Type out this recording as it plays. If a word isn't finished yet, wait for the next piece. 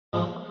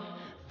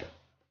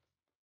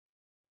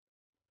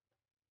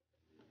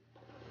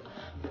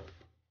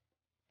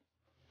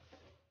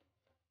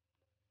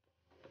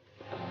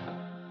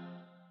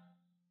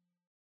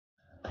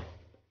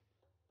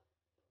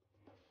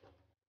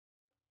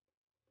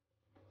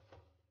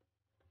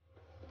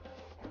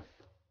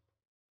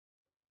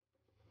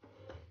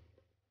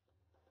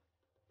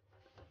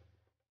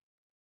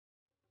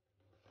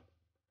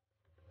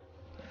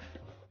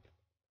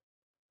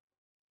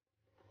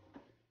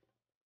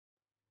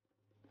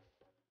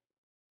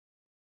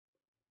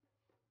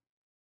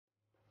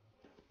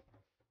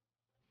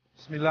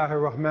Bismillahir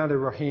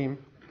Rahmanir Rahim.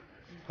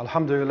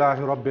 Alhamdulillahi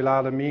Rabbil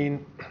Alameen.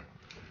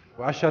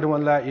 Wa ashhadu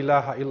an la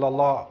ilaha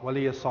illallah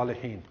waliy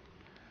salihin.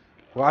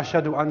 Wa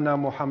ashhadu anna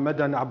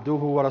Muhammadan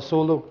abduhu wa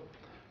rasuluh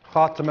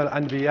khatam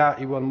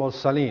al-anbiya'i wal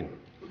mursaleen.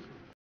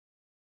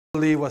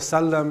 Wa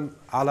sallam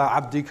ala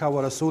abdika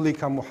wa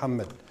rasulika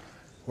Muhammad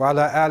wa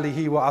ala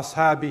alihi wa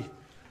ashabihi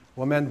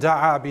wa man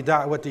da'a bi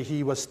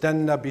da'watihi wa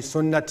istanna bi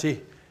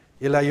sunnatihi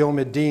ila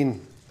yawm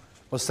ad-din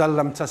wa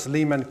sallam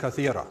tasliman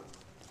kathira.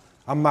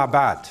 Amma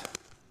ba'd.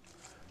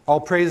 All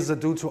praises are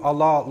due to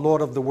Allah,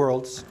 Lord of the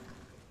worlds.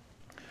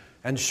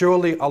 And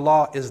surely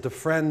Allah is the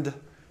friend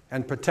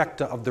and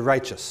protector of the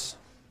righteous.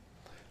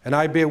 And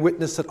I bear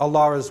witness that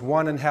Allah is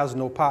one and has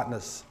no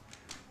partners,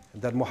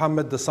 and that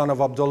Muhammad, the son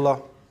of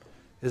Abdullah,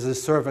 is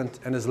his servant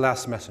and his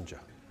last messenger.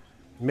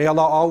 May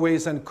Allah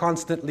always and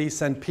constantly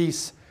send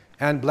peace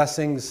and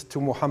blessings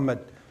to Muhammad,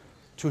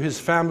 to his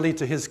family,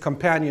 to his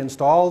companions,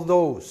 to all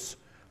those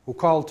who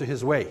call to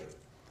his way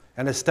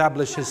and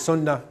establish his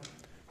sunnah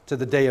to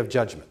the day of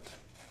judgment.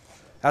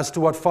 As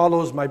to what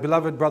follows, my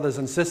beloved brothers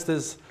and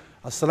sisters,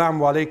 Assalamu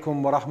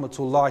alaikum wa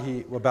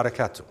rahmatullahi wa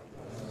barakatuh.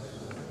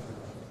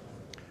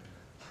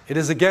 It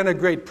is again a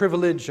great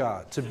privilege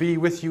to be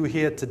with you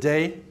here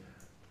today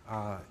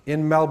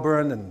in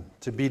Melbourne and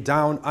to be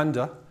down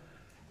under.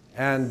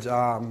 And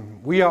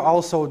we are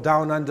also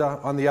down under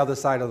on the other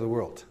side of the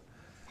world.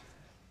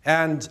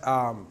 And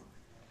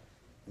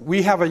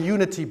we have a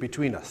unity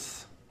between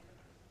us.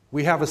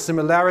 We have a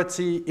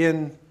similarity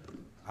in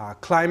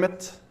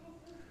climate.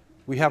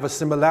 We have a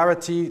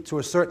similarity to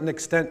a certain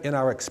extent in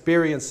our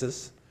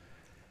experiences.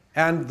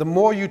 And the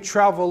more you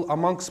travel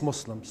amongst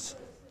Muslims,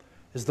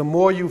 is the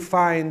more you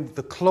find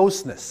the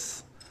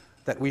closeness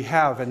that we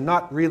have and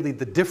not really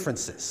the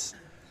differences.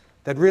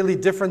 That really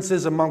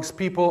differences amongst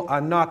people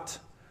are not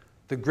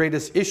the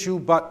greatest issue,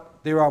 but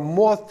there are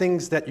more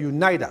things that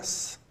unite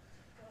us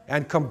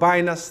and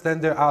combine us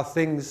than there are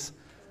things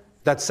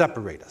that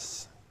separate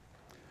us.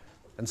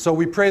 And so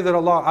we pray that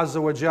Allah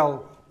Azza wa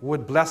Jal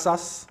would bless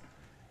us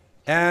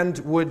and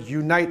would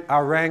unite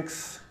our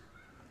ranks,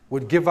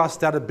 would give us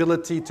that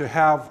ability to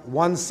have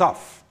one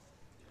saf,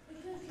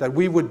 that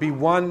we would be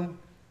one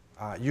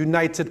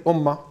united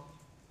ummah,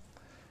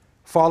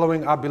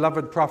 following our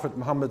beloved Prophet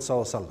Muhammad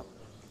sallallahu alaihi wasallam.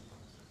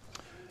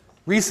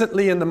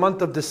 Recently, in the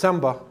month of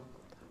December,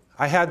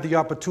 I had the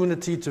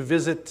opportunity to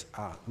visit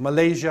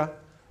Malaysia,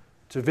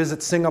 to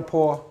visit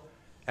Singapore,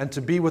 and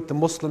to be with the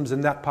Muslims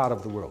in that part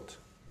of the world.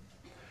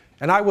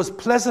 And I was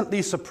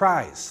pleasantly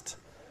surprised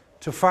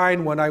to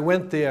find when I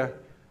went there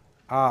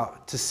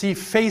to see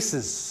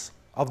faces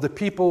of the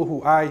people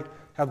who I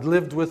have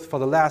lived with for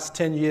the last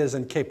 10 years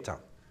in Cape Town.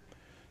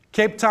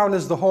 Cape Town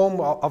is the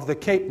home of the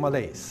Cape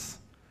Malays.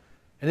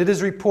 And it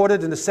is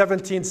reported in the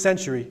 17th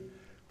century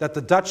that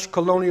the Dutch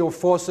colonial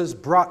forces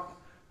brought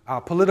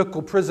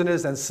political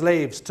prisoners and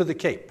slaves to the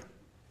Cape.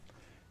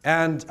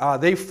 And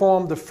they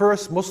formed the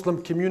first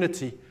Muslim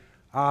community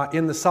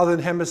in the southern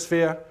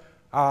hemisphere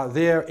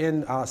there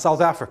in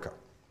South Africa.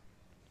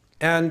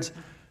 And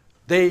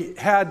they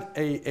had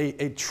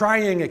a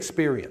trying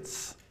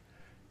experience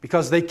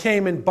because they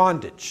came in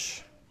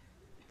bondage.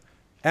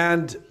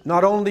 And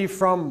not only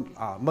from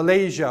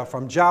Malaysia,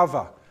 from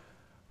Java,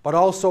 but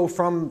also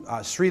from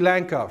Sri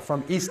Lanka,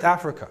 from East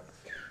Africa,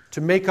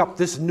 to make up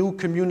this new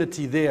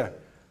community there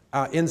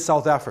in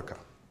South Africa.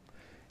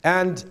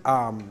 And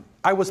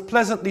I was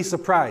pleasantly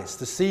surprised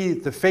to see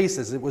the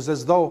faces. It was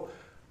as though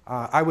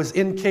I was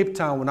in Cape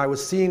Town when I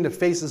was seeing the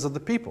faces of the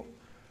people.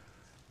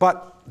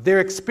 But their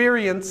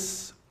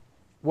experience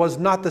was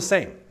not the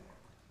same.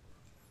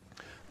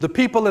 The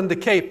people in the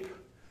Cape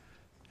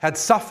had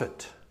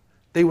suffered.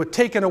 They were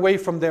taken away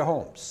from their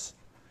homes.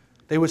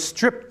 They were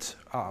stripped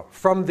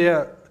from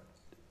their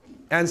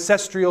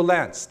ancestral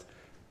lands.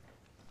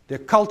 Their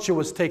culture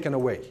was taken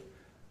away.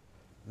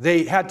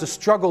 They had to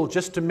struggle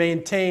just to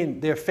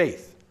maintain their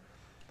faith.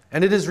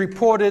 And it is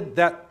reported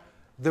that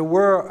there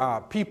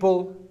were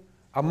people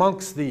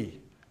amongst the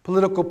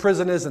political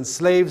prisoners and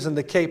slaves in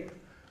the Cape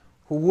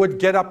who would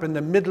get up in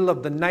the middle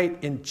of the night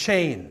in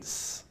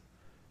chains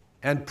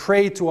and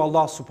pray to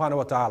Allah subhanahu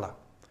wa ta'ala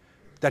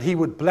that He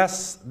would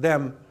bless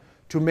them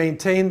to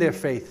maintain their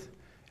faith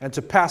and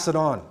to pass it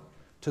on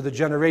to the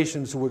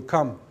generations who would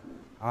come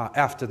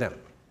after them.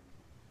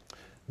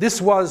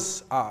 This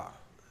was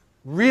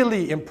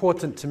really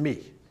important to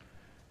me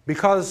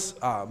because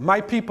my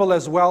people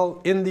as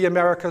well in the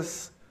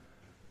Americas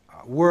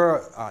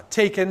were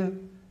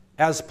taken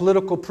as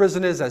political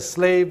prisoners, as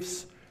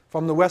slaves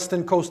from the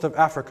western coast of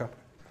Africa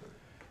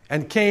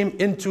and came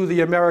into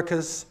the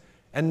Americas,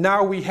 and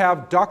now we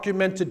have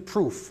documented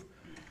proof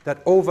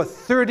that over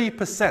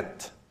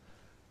 30%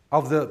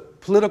 of the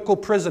political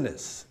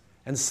prisoners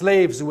and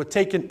slaves who were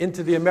taken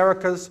into the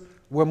Americas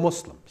were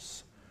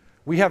Muslims.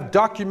 We have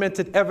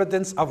documented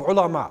evidence of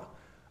ulama,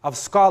 of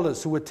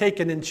scholars who were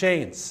taken in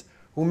chains,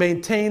 who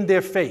maintained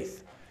their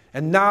faith.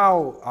 And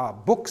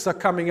now books are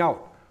coming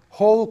out,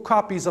 whole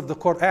copies of the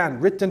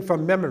Quran written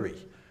from memory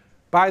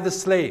by the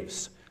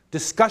slaves,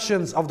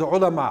 discussions of the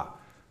ulama,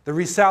 the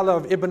Risala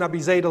of Ibn Abi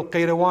Zayd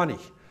al-Qayrawani,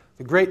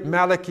 the great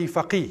Maliki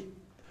faqih,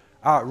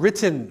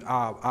 written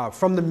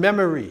from the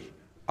memory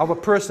of a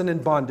person in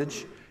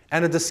bondage,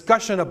 and a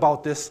discussion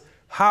about this,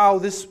 how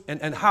this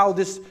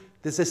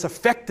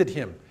affected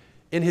him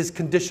in his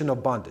condition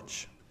of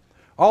bondage.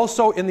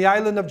 Also in the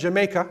island of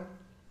Jamaica,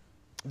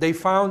 they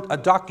found a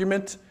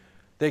document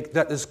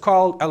that is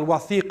called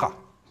al-Wathiqa.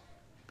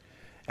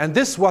 And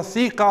this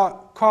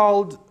Wathiqa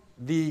called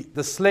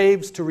the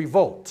slaves to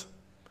revolt,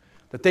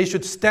 that they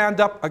should stand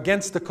up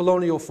against the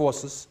colonial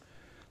forces,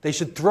 they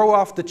should throw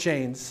off the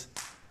chains,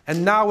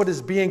 and now it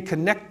is being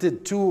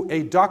connected to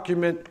a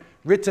document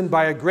written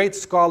by a great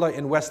scholar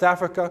in West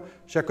Africa,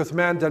 Sheikh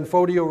Uthman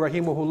Danfodio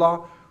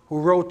Rahimahullah, who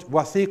wrote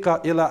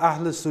Wathiqa ila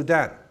Ahl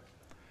Sudan,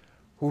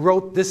 who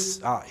wrote this,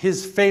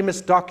 his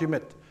famous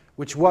document,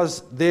 which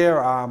was their,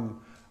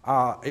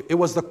 it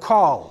was the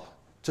call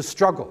to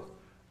struggle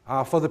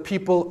for the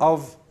people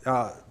of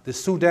the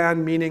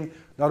Sudan, meaning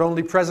not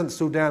only present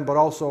Sudan, but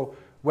also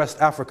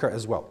West Africa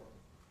as well.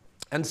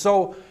 And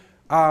so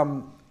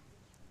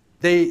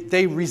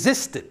they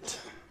resisted.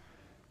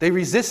 They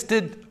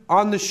resisted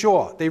on the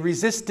shore. They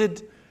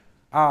resisted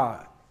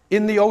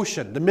in the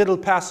ocean, the Middle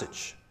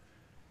Passage.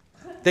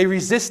 They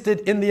resisted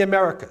in the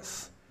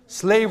Americas.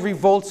 Slave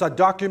revolts are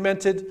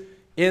documented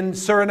in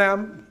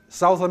Suriname,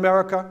 South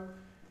America,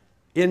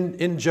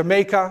 in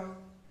Jamaica,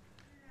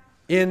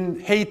 in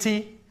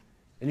Haiti.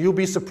 And you'll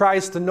be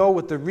surprised to know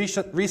with the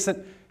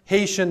recent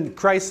Haitian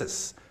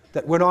crisis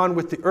that went on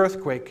with the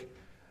earthquake,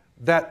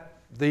 that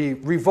the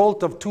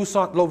revolt of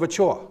Toussaint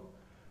Louverture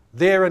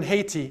there in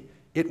Haiti,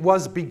 it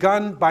was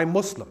begun by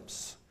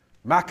Muslims,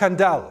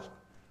 Makandal,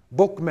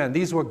 bookmen.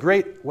 These were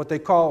great, what they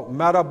call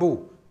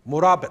marabout,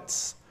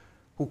 murabits,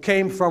 who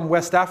came from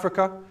West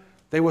Africa.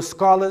 They were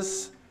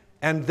scholars,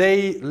 and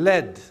they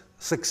led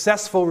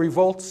successful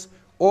revolts,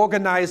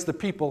 organized the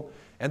people,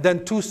 and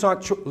then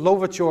Toussaint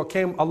Louverture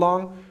came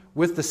along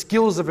with the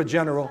skills of a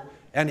general,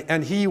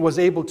 and he was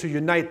able to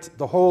unite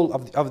the whole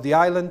of the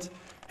island,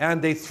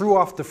 and they threw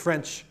off the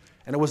French,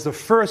 and it was the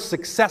first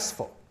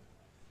successful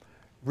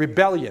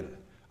rebellion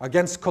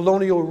against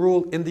colonial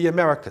rule in the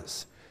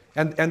Americas.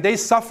 And they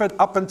suffered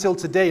up until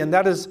today, and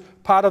that is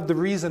part of the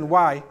reason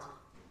why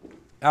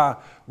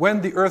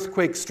when the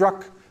earthquake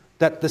struck,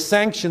 that the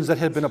sanctions that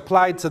had been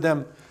applied to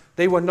them,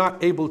 they were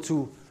not able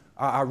to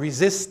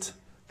resist.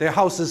 Their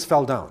houses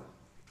fell down.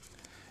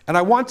 And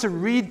I want to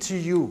read to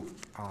you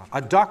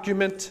a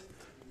document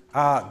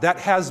that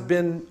has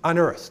been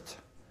unearthed.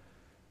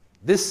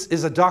 This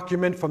is a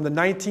document from the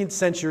 19th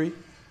century,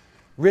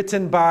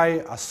 written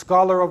by a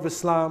scholar of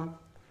Islam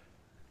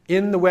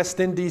in the West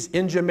Indies,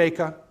 in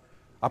Jamaica,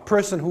 a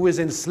person who is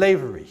in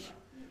slavery.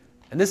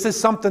 And this is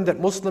something that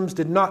Muslims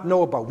did not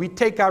know about. We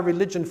take our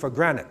religion for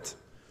granted.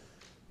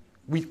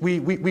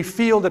 We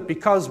feel that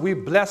because we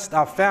blessed,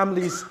 our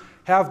families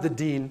have the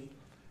deen,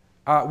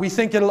 we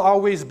think it'll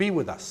always be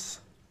with us.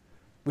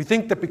 We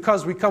think that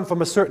because we come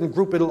from a certain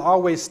group, it'll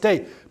always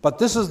stay. But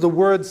this is the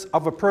words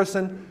of a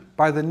person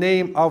by the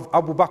name of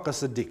Abu Bakr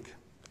Siddiq.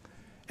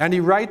 And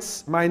he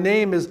writes, "My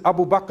name is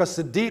Abu Bakr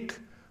Siddiq,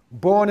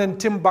 born in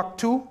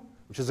Timbuktu,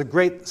 which is a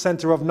great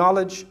center of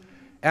knowledge,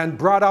 and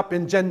brought up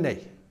in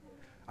Janneh.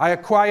 I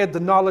acquired the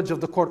knowledge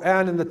of the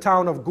Quran in the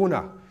town of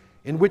Guna,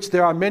 in which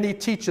there are many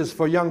teachers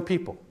for young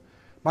people.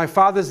 My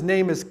father's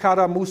name is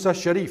Kara Musa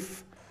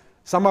Sharif.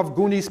 Some of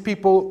Guni's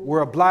people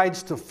were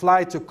obliged to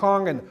fly to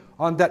Kong, and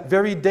on that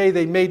very day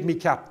they made me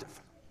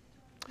captive.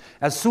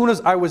 As soon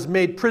as I was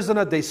made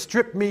prisoner, they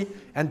stripped me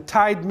and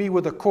tied me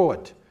with a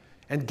cord,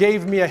 and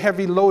gave me a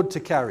heavy load to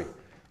carry,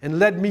 and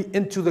led me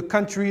into the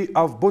country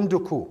of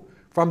Bunduku,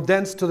 from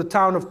thence to the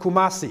town of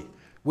Kumasi,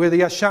 where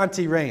the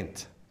Ashanti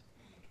reigned."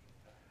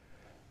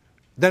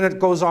 Then it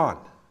goes on.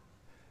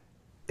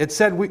 It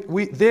said,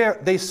 there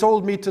they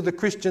sold me to the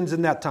Christians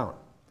in that town.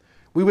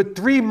 We were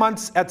 3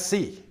 months at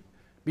sea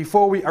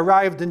before we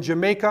arrived in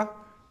Jamaica,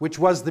 which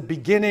was the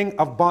beginning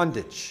of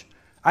bondage.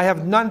 I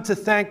have none to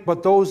thank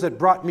but those that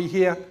brought me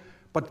here,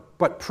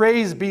 but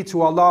praise be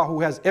to Allah,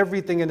 who has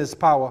everything in his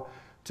power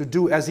to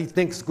do as he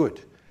thinks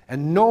good.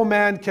 And no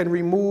man can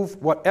remove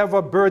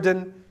whatever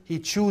burden he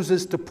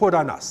chooses to put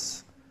on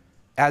us.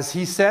 As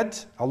he said,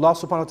 Allah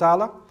subhanahu wa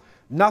ta'ala,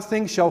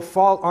 nothing shall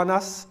fall on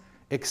us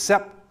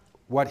except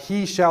what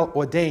he shall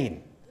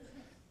ordain.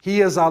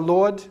 He is our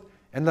Lord,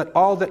 and let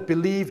all that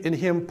believe in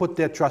him put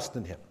their trust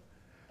in him.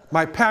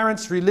 My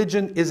parents'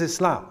 religion is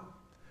Islam.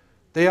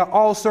 They are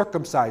all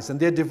circumcised, and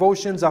their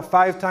devotions are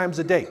 5 times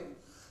a day.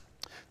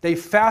 They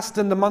fast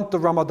in the month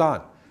of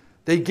Ramadan.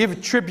 They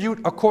give tribute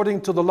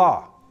according to the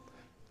law.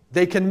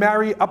 They can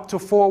marry up to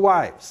 4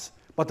 wives,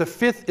 but the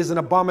 5th is an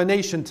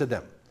abomination to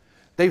them.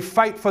 They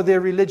fight for their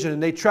religion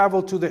and they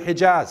travel to the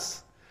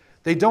Hijaz.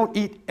 They don't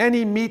eat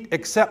any meat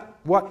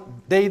except what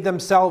they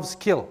themselves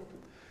kill.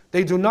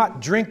 They do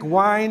not drink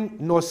wine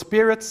nor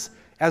spirits,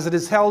 as it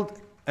is held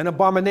an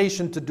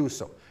abomination to do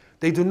so.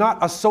 They do not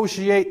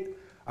associate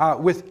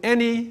with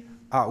any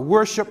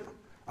worship.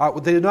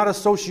 They do not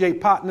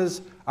associate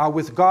partners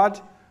with God,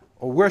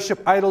 or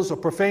worship idols, or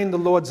profane the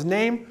Lord's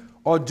name,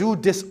 or do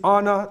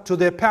dishonor to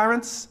their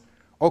parents,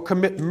 or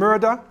commit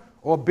murder,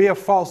 or bear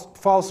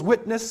false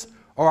witness,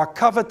 or are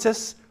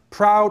covetous,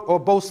 proud, or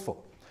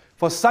boastful.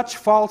 For such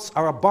faults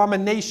are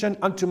abomination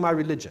unto my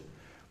religion.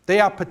 They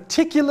are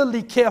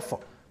particularly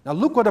careful. Now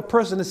look what a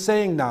person is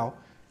saying now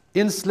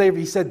in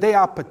slavery. He said they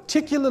are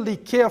particularly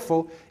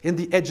careful in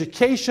the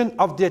education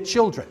of their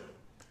children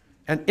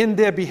and in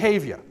their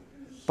behavior.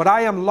 But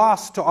I am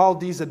lost to all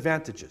these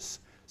advantages.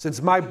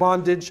 Since my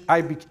bondage,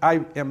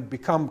 I am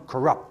become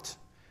corrupt.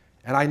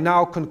 And I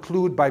now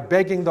conclude by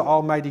begging the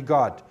Almighty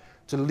God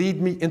to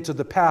lead me into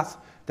the path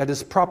that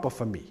is proper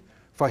for me.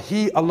 For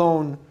He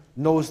alone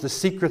knows the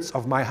secrets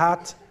of my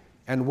heart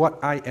and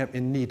what I am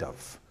in need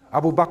of.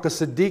 Abu Bakr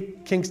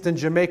Siddiq, Kingston,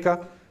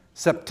 Jamaica,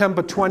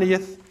 September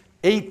 20th,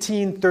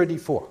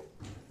 1834.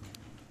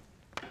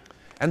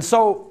 And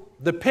so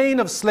the pain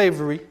of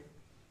slavery,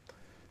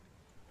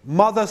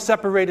 mother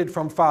separated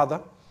from father,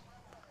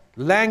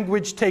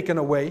 language taken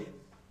away.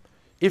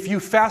 If you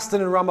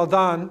fasted in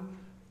Ramadan,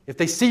 if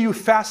they see you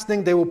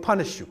fasting, they will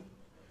punish you.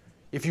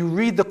 If you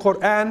read the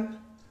Quran,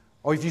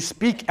 or if you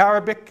speak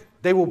Arabic,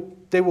 they will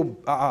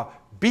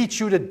beat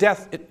you to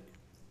death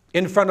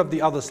in front of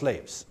the other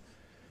slaves.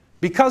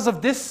 Because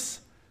of this,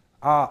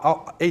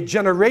 a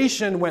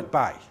generation went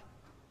by,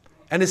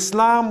 and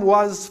Islam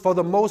was, for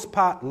the most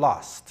part,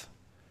 lost.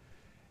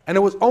 And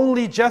it was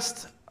only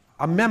just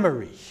a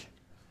memory.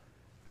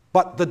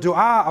 But the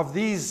dua of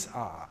these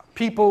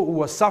people who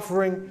were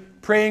suffering,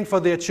 praying for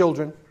their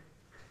children,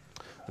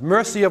 the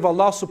mercy of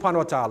Allah subhanahu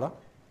wa ta'ala,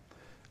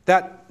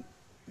 that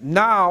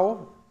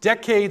now,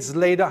 decades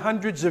later,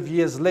 hundreds of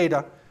years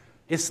later,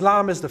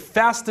 Islam is the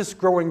fastest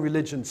growing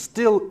religion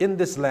still in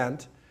this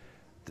land.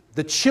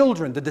 The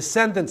children, the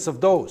descendants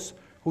of those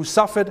who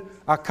suffered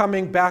are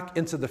coming back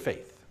into the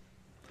faith.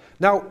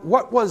 Now,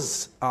 what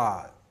was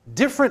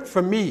different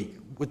for me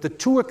with the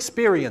two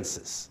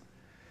experiences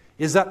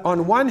is that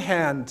on one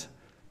hand,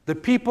 the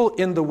people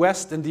in the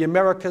West and the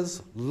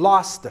Americas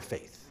lost the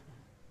faith.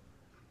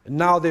 And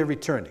now they're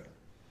returning.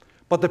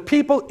 But the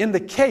people in the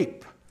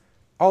Cape,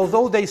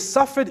 although they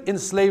suffered in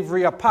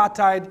slavery,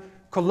 apartheid,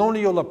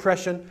 colonial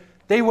oppression,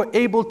 they were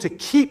able to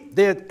keep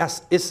their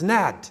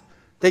isnad.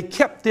 They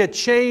kept their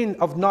chain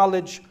of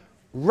knowledge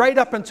right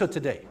up until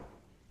today.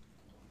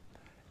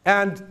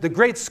 And the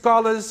great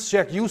scholars,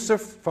 Sheikh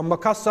Yusuf from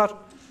Makassar,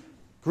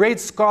 great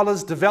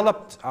scholars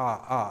developed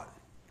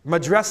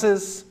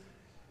madrasas,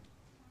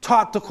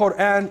 taught the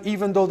Quran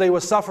even though they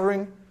were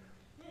suffering.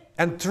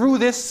 And through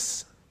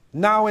this,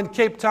 now in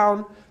Cape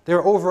Town, there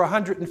are over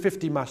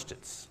 150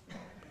 masjids.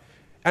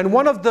 And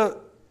one of the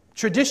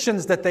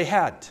traditions that they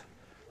had,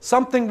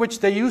 something which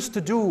they used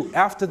to do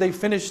after they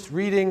finished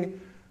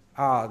reading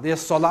their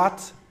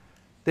salat,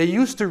 they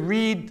used to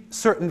read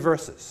certain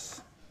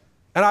verses.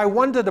 And I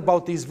wondered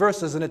about these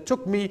verses, and it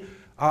took me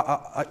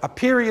a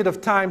period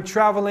of time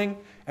traveling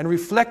and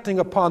reflecting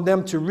upon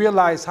them to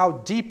realize how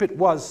deep it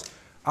was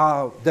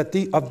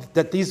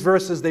that these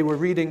verses they were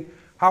reading,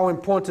 how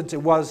important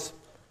it was,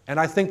 and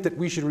I think that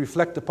we should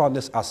reflect upon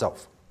this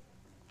ourselves.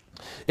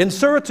 In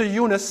Surah to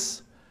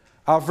Yunus,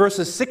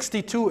 verses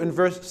 62 and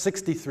verse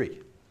 63,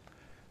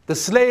 the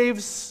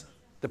slaves,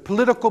 the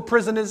political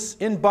prisoners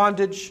in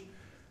bondage,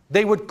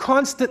 they would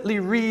constantly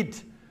read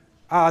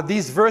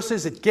these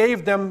verses. It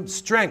gave them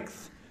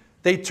strength.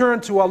 They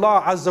turned to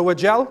Allah Azza wa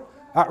Jal.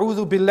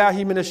 A'udhu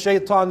billahi minash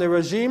shaitanir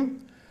rajim.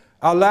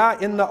 Ala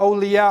inna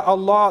awliya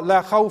Allah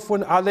la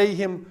khawfun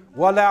alayhim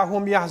wa la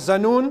hum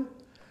yahzanun.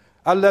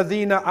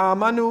 Alladhina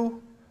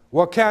amanu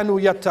wa kanu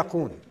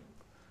yattaqun.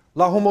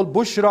 Lahumul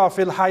bushra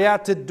fil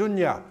hayatid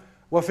dunya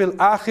wa fil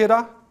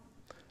akhirah.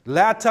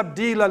 La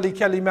tabdila li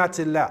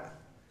kalimatillah.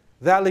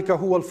 Dhalika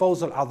huwa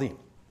al-fawz al-azim.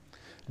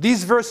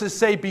 These verses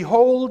say,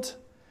 behold,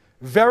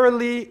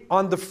 verily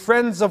on the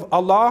friends of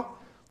Allah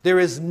there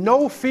is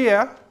no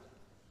fear,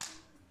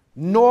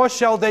 nor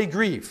shall they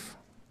grieve.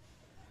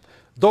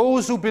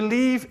 Those who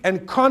believe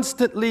and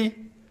constantly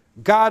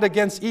guard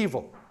against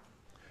evil.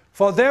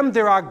 For them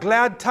there are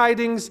glad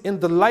tidings in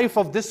the life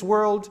of this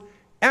world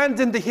and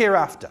in the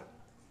hereafter.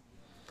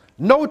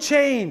 No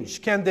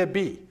change can there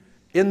be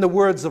in the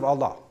words of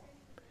Allah.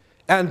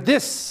 And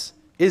this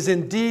is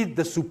indeed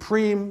the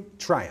supreme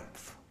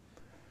triumph.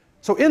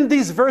 So in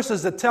these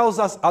verses it tells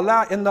us,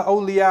 Allah inna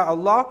awliya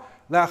Allah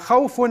la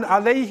khawfun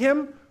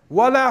alayhim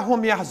wa la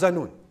hum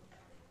yahzanun.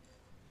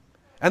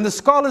 And the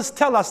scholars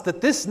tell us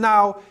that this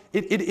now,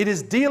 it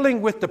is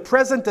dealing with the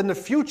present and the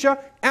future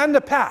and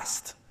the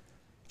past.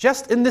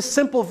 Just in this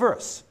simple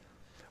verse.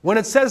 When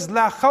it says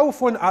la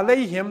khawfun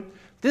alayhim,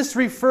 This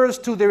refers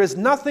to there is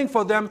nothing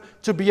for them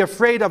to be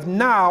afraid of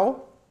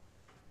now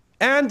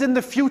and in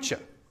the future.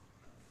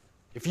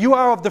 If you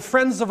are of the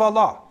friends of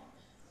Allah,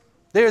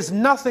 there is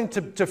nothing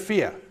to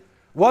fear.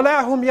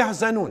 وَلَا هُمْ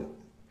يَحْزَنُونَ.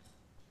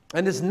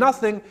 And there's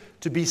nothing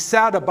to be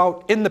sad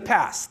about in the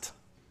past.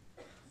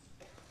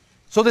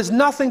 So there's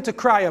nothing to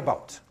cry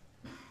about.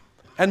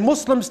 And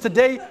Muslims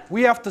today,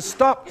 we have to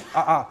stop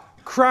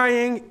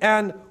crying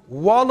and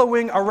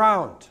wallowing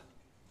around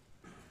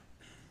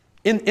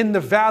in the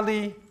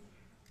valley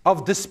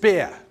of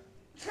despair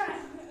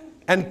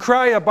and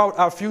cry about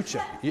our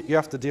future. You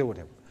have to deal with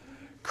him.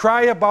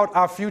 Cry about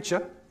our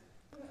future.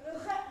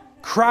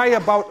 Cry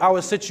about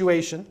our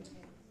situation.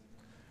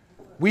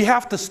 We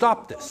have to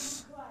stop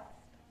this.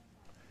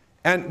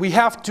 And we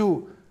have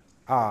to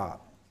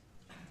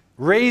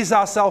raise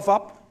ourselves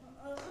up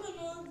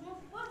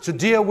to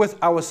deal with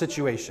our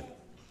situation.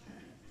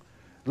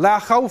 La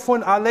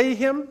khawfun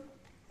alayhim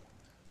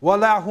wa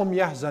la hum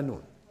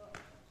yahzanun.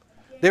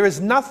 There is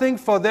nothing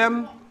for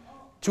them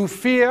to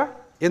fear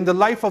in the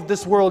life of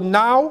this world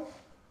now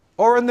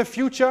or in the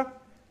future,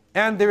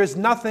 and there is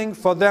nothing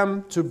for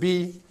them to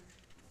be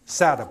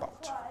sad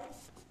about.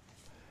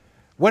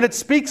 When it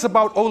speaks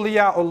about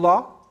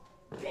awliyaullah,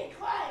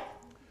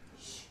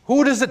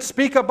 who does it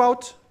speak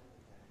about?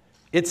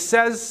 It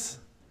says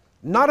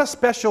not a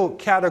special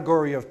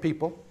category of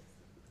people,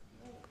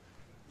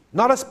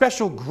 not a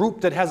special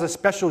group that has a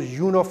special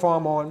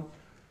uniform on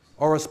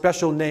or a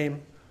special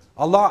name.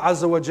 Allah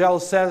Azza wa Jal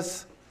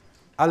says,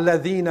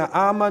 alladhina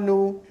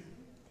amanu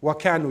wa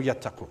kanu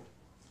yattaqun.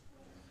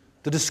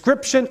 The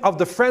description of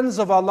the friends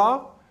of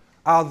Allah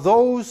are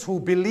those who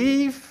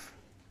believe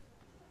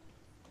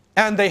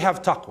and they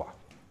have taqwa.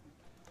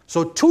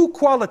 So two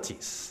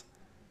qualities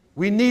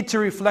we need to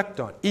reflect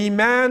on: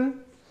 Iman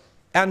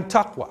and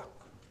taqwa.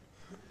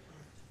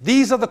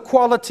 These are the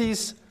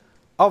qualities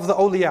of the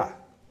awliya.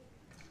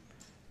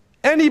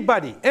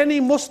 Anybody, any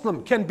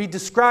Muslim can be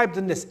described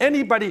in this.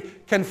 Anybody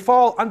can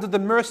fall under the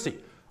mercy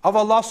of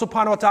Allah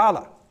subhanahu wa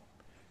ta'ala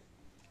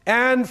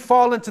and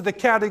fall into the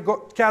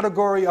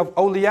category of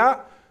awliya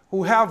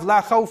who have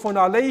la khawfun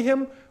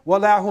alayhim wa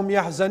la hum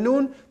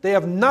yahzanun. They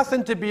have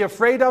nothing to be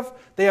afraid of.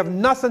 They have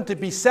nothing to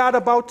be sad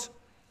about.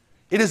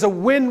 It is a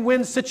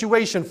win-win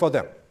situation for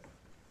them.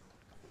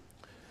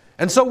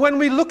 And so when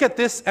we look at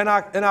this in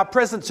our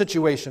present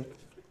situation,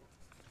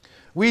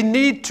 we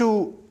need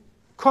to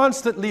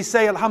constantly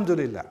say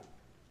alhamdulillah,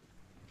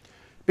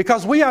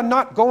 because we are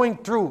not going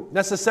through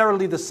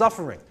necessarily the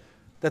suffering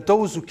that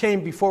those who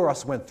came before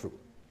us went through.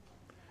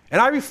 And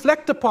I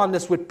reflect upon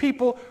this with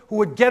people who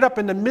would get up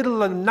in the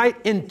middle of the night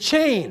in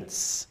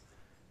chains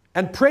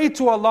and pray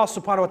to Allah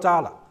subhanahu wa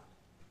ta'ala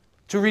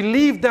to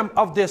relieve them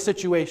of their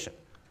situation.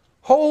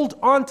 Hold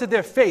on to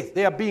their faith.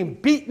 They are being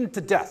beaten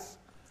to death,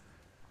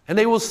 and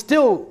they will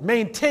still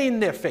maintain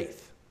their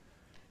faith.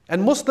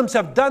 And Muslims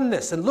have done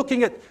this, and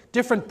looking at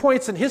different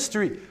points in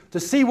history to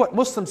see what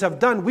Muslims have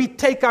done, we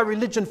take our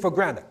religion for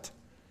granted.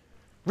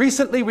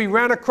 Recently we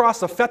ran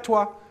across a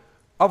fatwa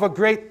of a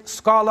great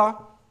scholar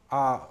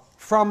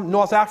from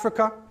North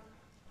Africa,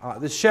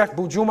 the Sheikh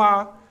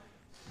Bujuma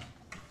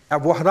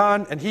Abu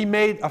Wahran, and he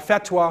made a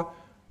fatwa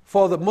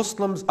for the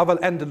Muslims of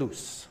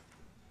Al-Andalus.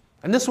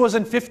 And this was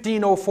in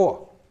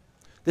 1504.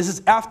 This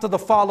is after the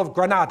fall of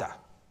Granada.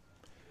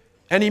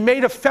 And he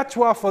made a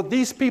fatwa for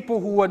these people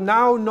who are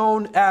now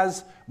known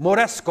as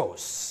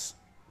Morescos.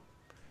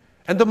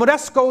 And the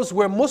Morescos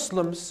were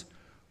Muslims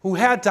who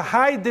had to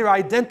hide their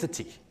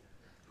identity.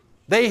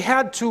 They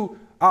had to,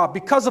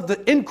 because of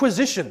the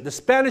Inquisition, the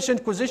Spanish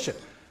Inquisition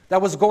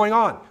that was going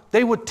on,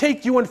 they would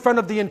take you in front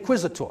of the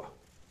Inquisitor.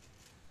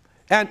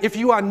 And if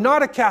you are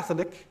not a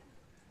Catholic,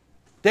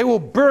 they will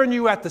burn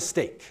you at the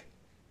stake.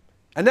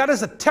 And that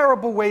is a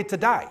terrible way to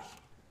die.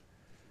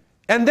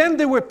 And then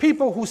there were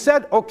people who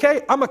said,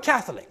 okay, I'm a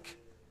Catholic.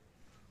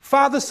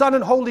 Father, Son,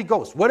 and Holy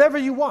Ghost, whatever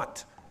you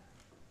want.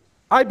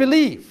 I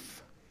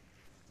believe.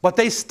 But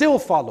they still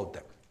followed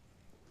them.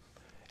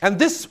 And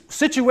this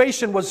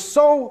situation was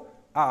so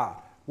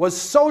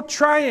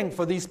trying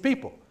for these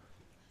people.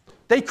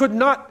 They could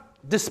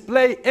not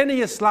display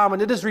any Islam.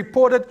 And it is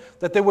reported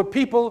that there were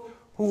people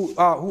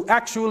who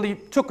actually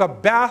took a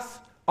bath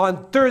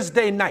on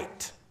Thursday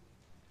night.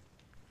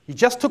 He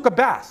just took a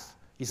bath.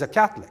 He's a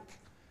Catholic.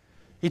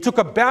 He took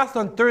a bath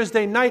on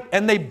Thursday night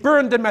and they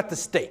burned him at the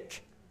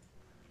stake.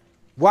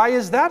 Why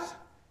is that?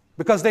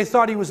 Because they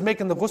thought he was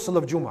making the ghusl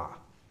of Jum'ah.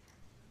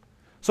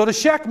 So the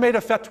Sheikh made a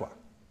fatwa.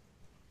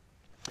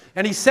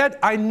 And he said,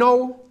 I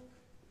know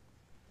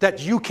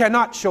that you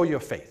cannot show your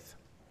faith.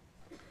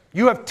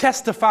 You have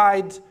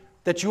testified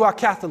that you are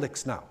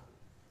Catholics now.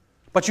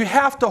 But you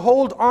have to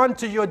hold on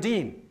to your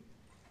deen.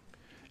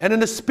 And in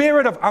the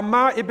spirit of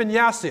Ammar ibn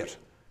Yasir,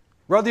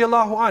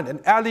 radiyallahu anh,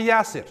 and Ali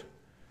Yasir,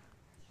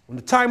 in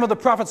the time of the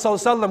Prophet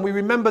ﷺ, we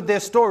remember their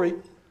story,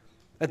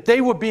 that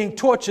they were being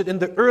tortured in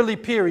the early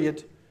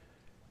period,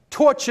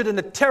 tortured in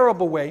a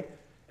terrible way.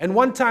 And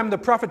one time the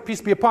Prophet,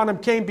 peace be upon him,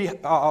 came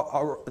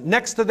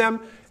next to them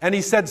and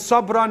he said,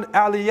 Sabran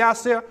Ali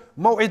Yasir,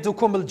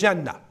 maw'idukum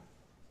al-jannah.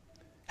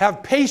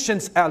 Have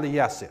patience, Ali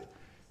Yasir.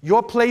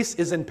 your place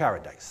is in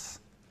paradise.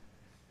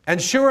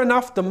 And sure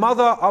enough, the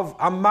mother of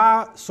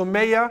Ammar,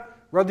 Sumayya,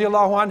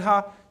 radiallahu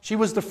anha, she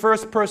was the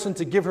first person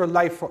to give her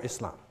life for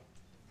Islam.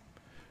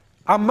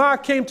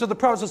 Ammar came to the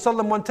Prophet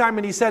ﷺ one time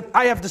and he said,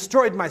 I have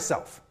destroyed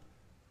myself.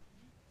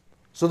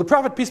 So the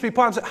Prophet, peace be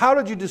upon him, said, how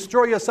did you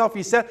destroy yourself?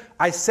 He said,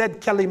 I said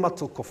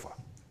kalimatul kufr.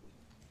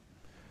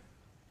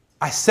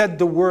 I said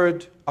the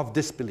word of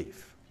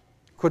disbelief.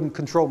 Couldn't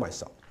control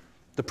myself.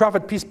 The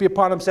Prophet, peace be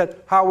upon him,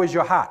 said, how is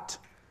your heart?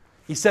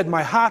 He said,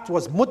 my heart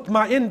was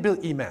mutma'in bil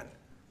iman.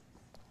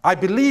 I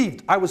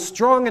believed, I was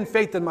strong in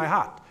faith in my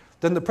heart.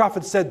 Then the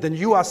Prophet said, then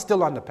you are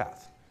still on the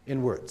path,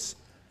 in words.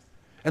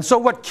 And so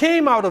what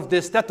came out of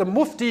this, that the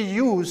Mufti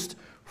used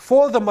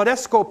for the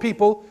Moresco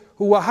people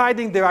who were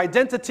hiding their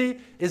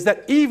identity, is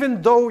that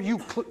even though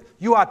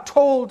you are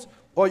told,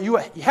 or you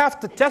have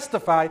to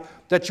testify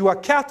that you are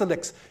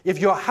Catholics, if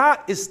your heart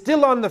is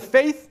still on the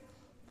faith,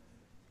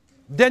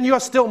 then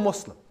you're still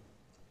Muslim.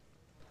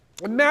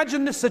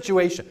 Imagine this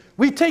situation.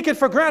 We take it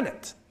for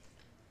granted.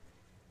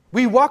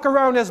 We walk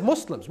around as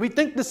Muslims. We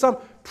think there's some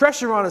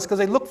pressure on us because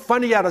they look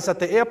funny at us at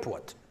the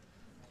airport.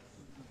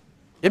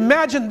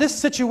 Imagine this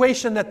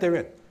situation that they're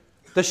in.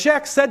 The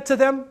sheikh said to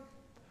them,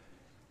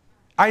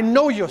 I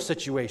know your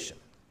situation.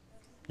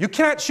 You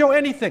can't show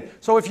anything.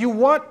 So if you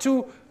want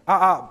to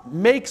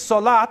make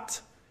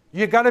salat,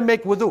 you got to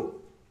make wudu.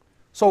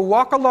 So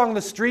walk along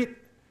the street,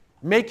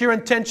 make your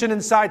intention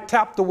inside,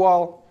 tap the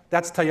wall.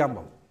 That's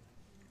tayammum.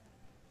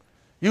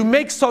 You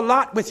make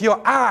salat with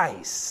your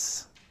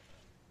eyes.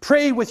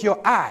 Pray with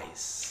your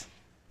eyes.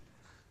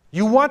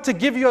 You want to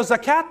give your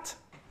zakat?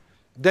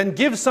 Then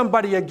give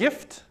somebody a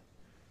gift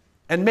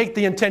and make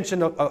the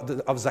intention of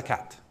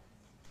zakat.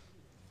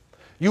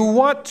 You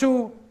want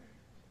to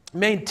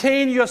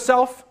maintain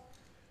yourself,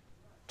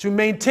 to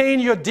maintain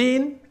your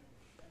deen,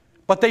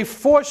 but they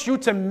force you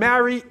to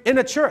marry in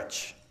a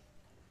church.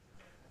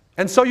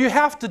 And so you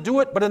have to do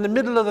it, but in the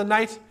middle of the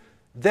night,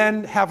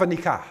 then have a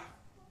nikah.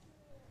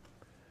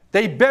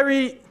 They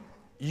bury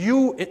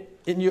you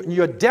in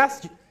your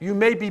death. You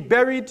may be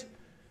buried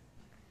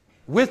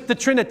with the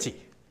Trinity,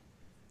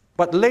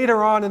 but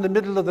later on in the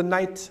middle of the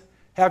night,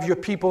 have your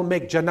people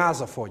make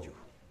janazah for you.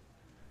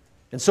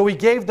 And so he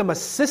gave them a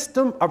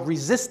system of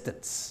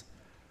resistance,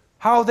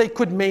 how they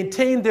could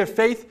maintain their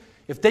faith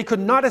if they could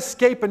not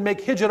escape and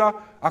make hijrah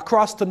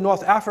across to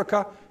North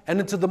Africa and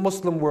into the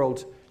Muslim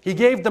world. He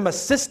gave them a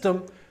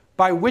system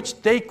by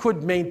which they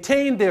could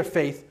maintain their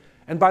faith,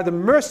 and by the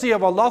mercy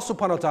of Allah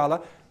subhanahu wa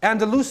ta'ala,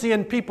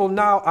 Andalusian people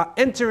now are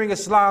entering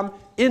Islam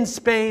in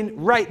Spain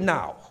right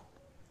now.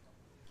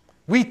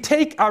 We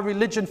take our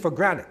religion for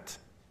granted.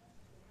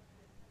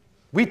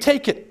 We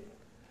take it.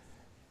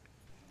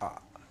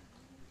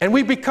 And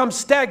we become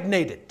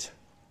stagnated.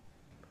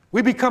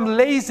 We become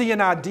lazy in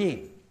our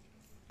deen.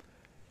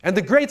 And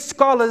the great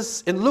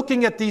scholars, in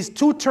looking at these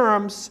two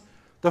terms,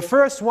 the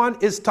first one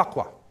is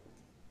taqwa.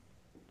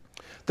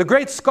 The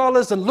great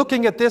scholars, in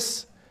looking at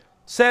this,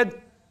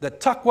 said that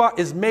taqwa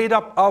is made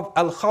up of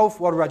al-khawf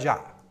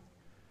wal-raja.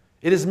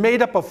 It is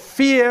made up of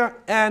fear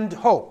and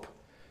hope.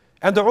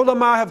 And the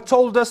ulama have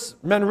told us,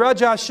 man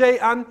raja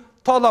shay'an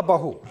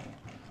talabahu,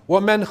 wa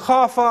man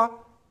khafa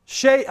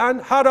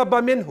shay'an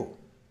haraba minhu.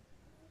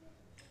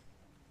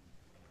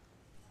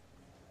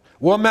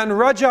 وَمَنْ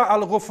رَجَعَ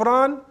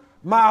الْغُفْرَانِ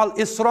مَعَ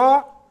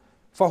الْإِسْرَاءِ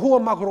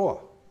فَهُوَ مَغْرُورٌ.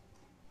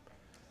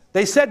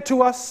 They said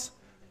to us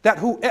that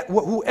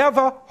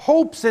whoever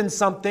hopes in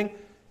something,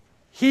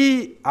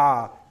 he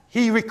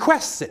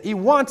requests it, he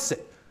wants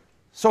it,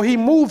 so he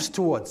moves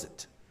towards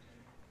it.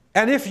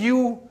 And if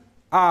you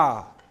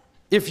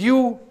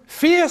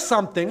fear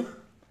something,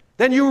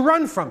 then you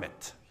run from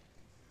it.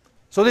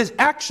 So there's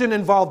action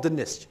involved in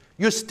this.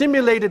 You're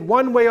stimulated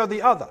one way or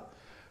the other.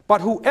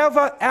 But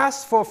whoever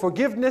asks for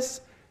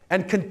forgiveness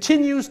and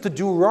continues to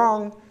do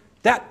wrong,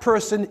 that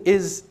person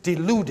is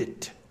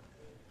deluded.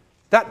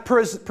 That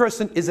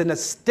person is in a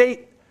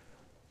state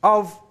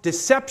of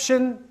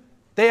deception.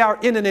 They are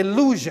in an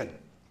illusion.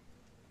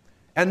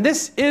 And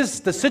this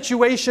is the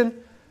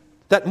situation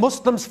that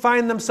Muslims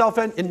find themselves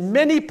in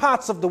many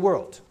parts of the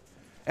world.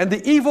 And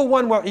the evil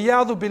one,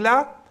 wa'iyadhu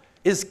billah,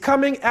 is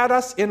coming at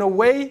us in a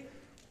way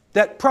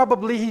that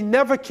probably he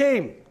never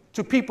came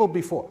to people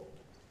before.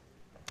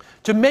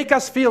 To make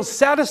us feel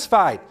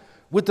satisfied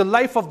with the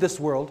life of this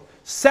world,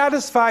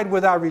 satisfied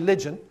with our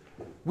religion.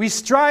 We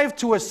strive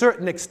to a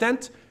certain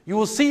extent. You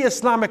will see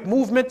Islamic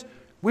movement.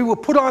 We will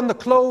put on the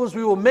clothes,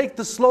 we will make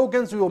the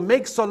slogans, we will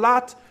make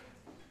salat,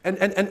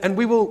 and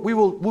we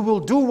will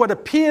do what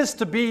appears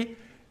to be,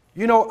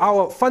 you know,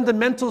 our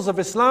fundamentals of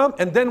Islam,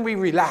 and then we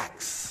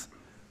relax.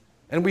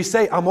 And we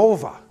say, I'm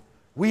over.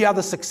 We are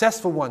the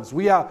successful ones.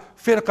 We are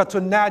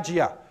firqatun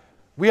najiyah.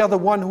 We are the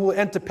one who will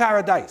enter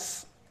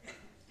paradise.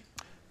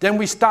 Then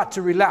we start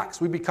to relax,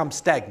 we become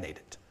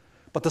stagnated.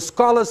 But the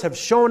scholars have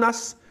shown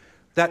us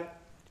that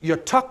your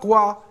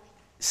taqwa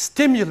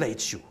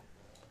stimulates you.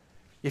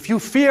 If you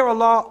fear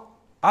Allah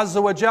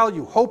Azza wa Jal,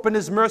 you hope in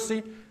His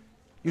mercy,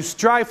 you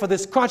strive for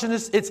this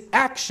consciousness, it's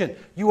action.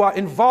 You are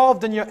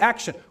involved in your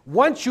action.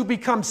 Once you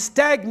become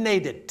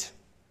stagnated,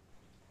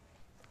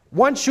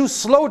 Once you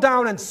slow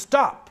down and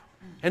stop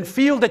and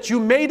feel that you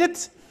made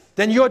it,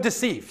 then you're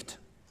deceived.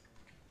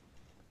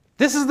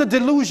 This is the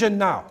delusion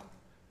now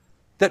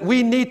that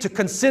we need to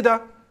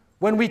consider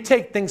when we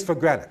take things for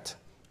granted.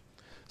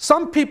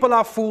 Some people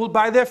are fooled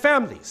by their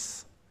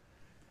families,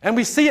 and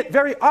we see it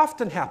very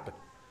often happen.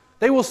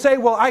 They will say,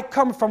 well, I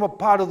come from a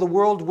part of the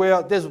world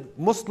where there's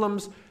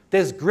Muslims,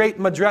 there's great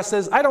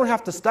madrasas. I don't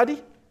have to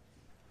study.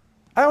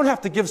 I don't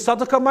have to give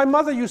sadaqah. My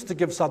mother used to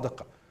give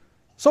sadaqah.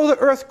 So the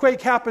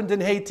earthquake happened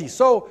in Haiti.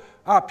 So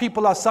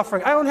people are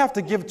suffering. I don't have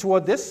to give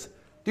toward this.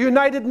 The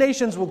United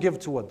Nations will give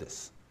toward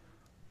this.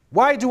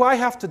 Why do I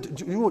have to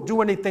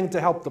do anything to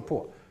help the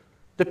poor?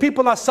 The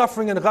people are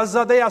suffering in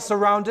Gaza. They are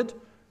surrounded.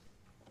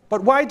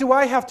 But why do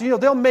I have to,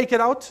 they'll make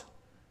it out.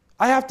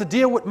 I have to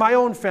deal with my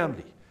own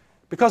family.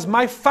 Because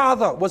my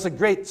father was a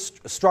great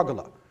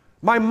struggler.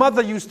 My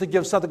mother used to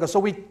give sadaqah. So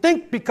we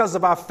think because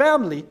of our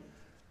family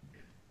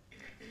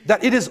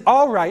that it is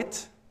all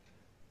right,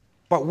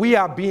 but we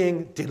are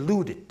being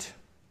deluded.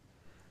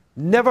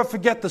 Never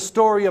forget the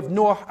story of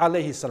Nuh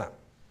alayhi sallam.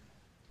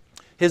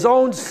 His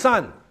own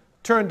son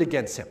turned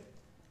against him.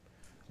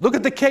 Look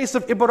at the case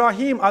of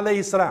Ibrahim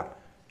alayhi salam.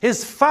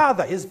 His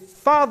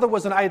father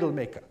was an idol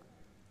maker,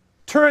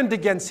 turned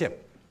against him.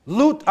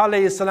 Lut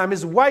alayhi salam,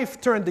 his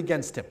wife turned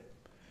against him.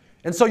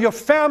 And so your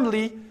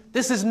family,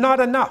 this is not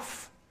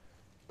enough.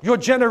 Your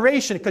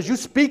generation, because you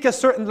speak a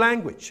certain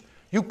language,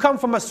 you come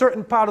from a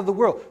certain part of the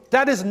world,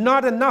 that is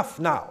not enough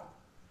now.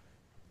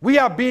 We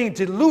are being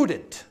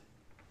deluded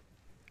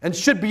and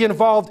should be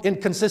involved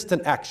in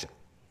consistent action.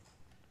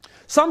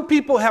 Some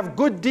people have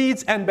good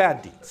deeds and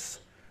bad deeds.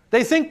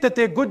 They think that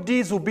their good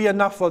deeds will be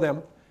enough for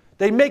them.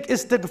 They make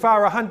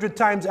istighfar 100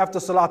 times after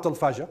Salat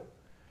al-Fajr.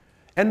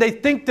 And they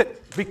think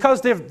that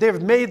because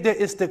they've made their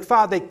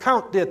istighfar, they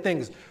count their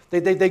things.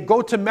 They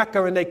go to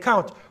Mecca and they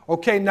count.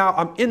 Okay, now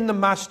I'm in the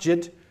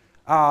masjid,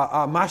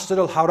 Masjid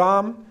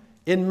al-Haram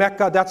in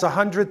Mecca. That's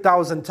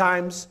 100,000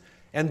 times.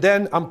 And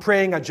then I'm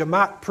praying a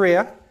Jamaat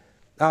prayer.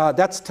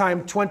 That's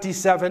time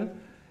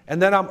 27.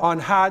 And then I'm on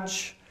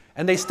Hajj.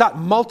 And they start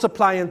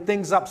multiplying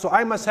things up. So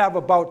I must have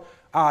about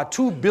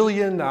 2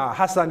 billion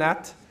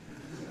hasanat.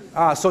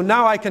 So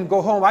now I can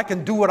go home. I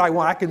can do what I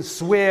want. I can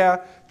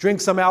swear,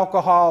 drink some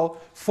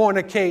alcohol,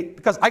 fornicate,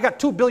 because I got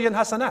 2 billion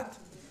hasanat.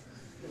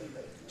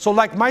 So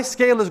like my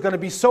scale is going to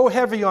be so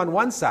heavy on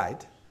one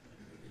side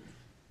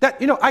that,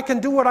 I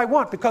can do what I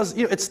want because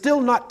it's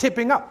still not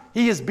tipping up.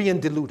 He is being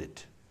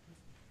deluded.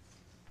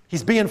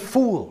 He's being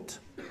fooled.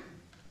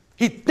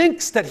 He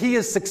thinks that he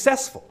is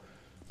successful.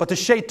 But the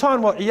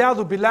shaitan,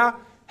 wa'iyadu billah,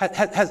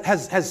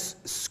 has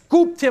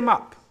scooped him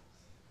up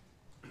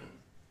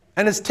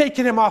and has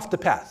taken him off the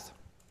path.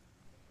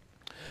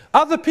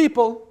 Other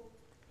people,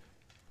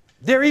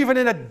 they're even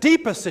in a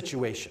deeper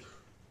situation.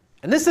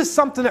 And this is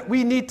something that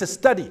we need to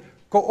study.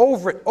 Go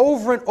over it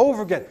over and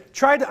over again.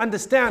 Try to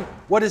understand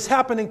what is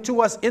happening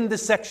to us in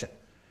this section.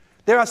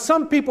 There are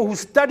some people who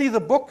study the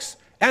books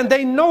and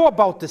they know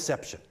about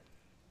deception.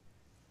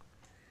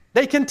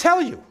 They can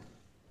tell you,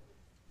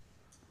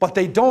 but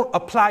they don't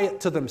apply it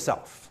to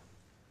themselves.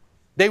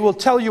 They will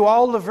tell you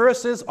all the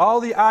verses,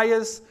 all the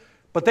ayahs,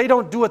 but they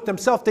don't do it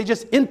themselves. They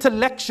just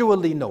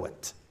intellectually know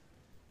it.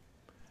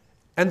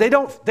 And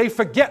they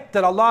forget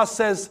that Allah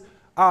says,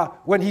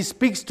 when He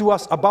speaks to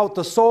us about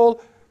the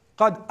soul,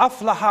 قَدْ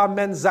أَفْلَحَ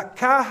مَنْ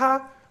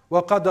زَكَّاهَا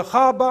وَقَدْ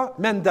خَابَ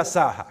مَنْ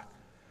دَسَاهَا.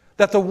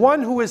 That the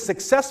one who is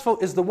successful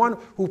is the one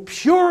who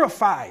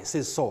purifies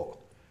his soul.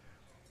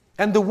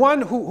 And the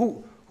one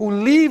who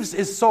leaves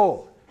his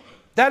soul,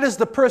 that is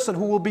the person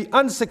who will be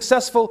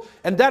unsuccessful,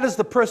 and that is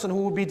the person who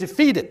will be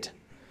defeated.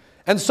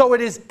 And so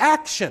it is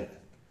action.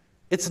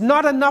 It's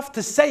not enough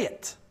to say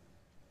it.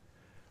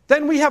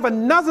 Then we have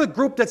another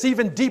group that's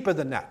even deeper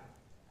than that.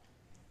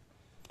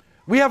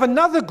 We have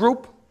another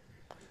group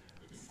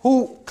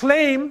who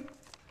claim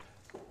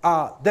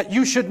that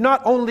you should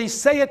not only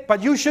say it,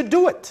 but you should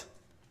do it.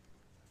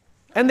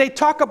 And they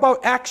talk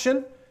about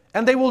action,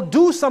 and they will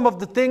do some of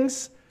the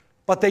things,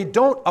 but they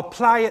don't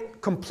apply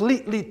it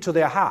completely to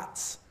their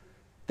hearts.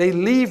 They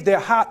leave their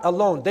heart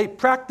alone. They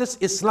practice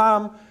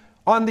Islam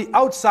on the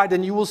outside,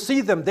 and you will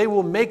see them. They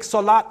will make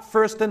salat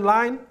first in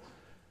line.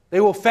 They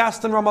will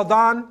fast in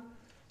Ramadan.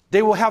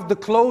 They will have the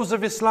clothes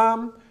of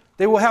Islam.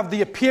 They will have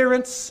the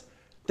appearance.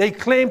 They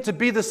claim to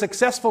be the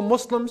successful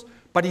Muslims,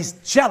 but he's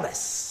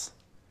jealous.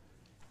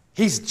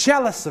 He's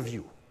jealous of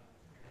you.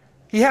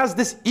 He has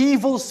this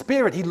evil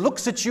spirit. He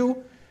looks at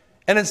you,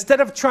 and instead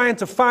of trying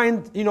to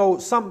find,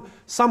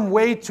 some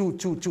way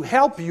to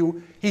help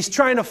you, he's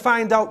trying to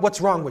find out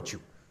what's wrong with you.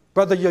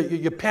 Brother,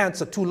 your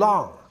pants are too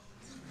long.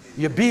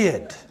 Your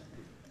beard.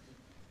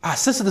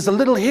 Sister, there's a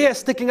little hair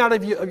sticking out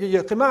of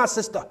your khimar,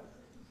 sister.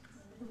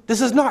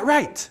 This is not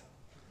right.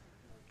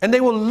 And they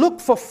will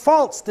look for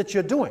faults that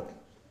you're doing.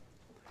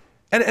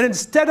 And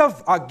instead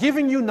of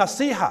giving you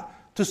nasiha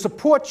to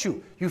support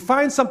you, you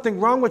find something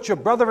wrong with your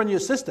brother and your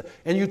sister,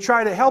 and you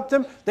try to help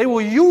them, they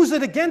will use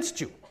it against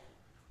you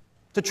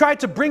to try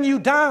to bring you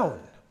down.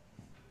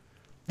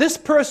 This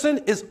person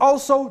is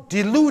also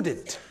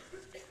deluded.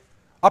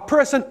 A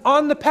person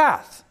on the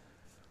path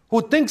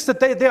who thinks that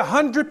they're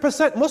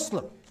 100%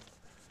 Muslim.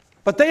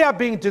 But they are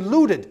being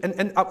deluded.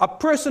 And a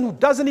person who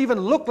doesn't even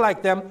look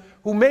like them,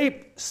 who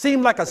may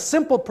seem like a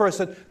simple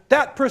person,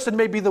 that person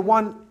may be the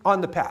one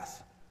on the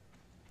path.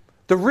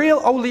 The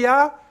real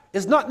awliya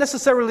is not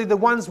necessarily the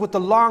ones with the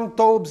long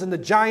thobes and the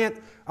giant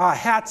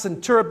hats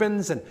and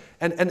turbans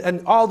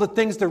and all the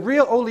things. The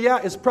real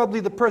awliya is probably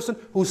the person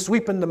who's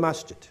sweeping the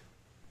masjid.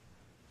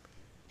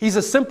 He's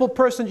a simple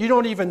person. You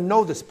don't even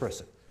know this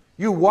person.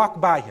 You walk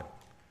by him.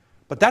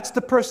 But that's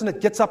the person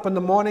that gets up in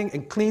the morning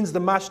and cleans the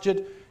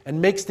masjid and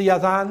makes the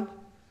adhan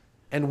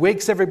and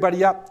wakes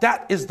everybody up.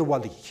 That is the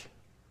wali.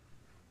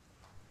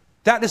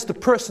 That is the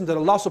person that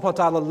Allah subhanahu wa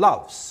ta'ala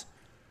loves.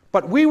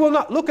 But we will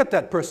not look at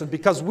that person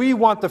because we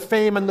want the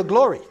fame and the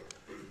glory,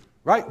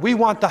 right? We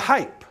want the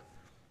hype.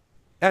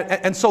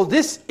 And so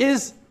this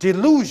is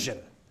delusion.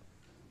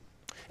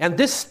 And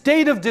this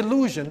state of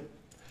delusion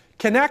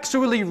can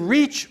actually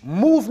reach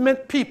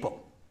movement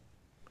people.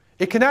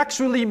 It can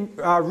actually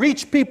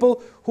reach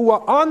people who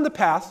are on the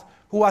path,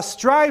 who are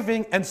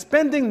striving and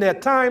spending their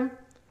time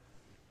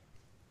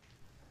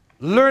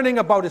learning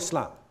about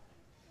Islam.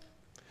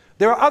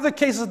 There are other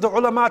cases the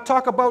ulama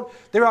talk about.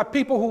 There are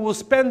people who will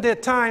spend their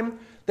time,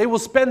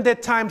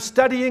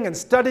 studying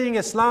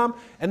Islam,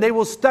 and they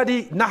will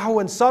study nahu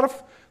and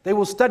sarf. They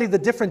will study the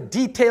different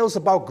details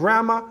about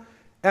grammar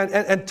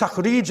and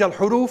takhrij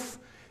al-huruf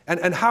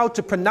and how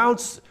to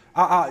pronounce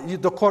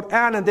the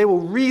Quran, and they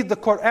will read the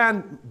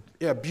Quran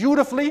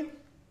beautifully,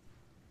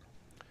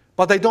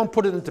 but they don't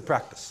put it into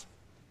practice.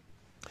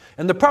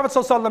 And the Prophet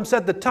ﷺ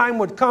said the time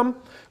would come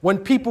when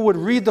people would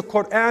read the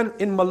Quran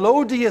in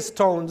melodious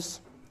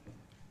tones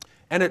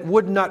and it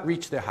would not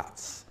reach their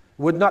hearts,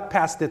 would not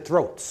pass their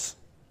throats.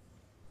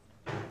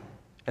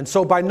 And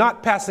so by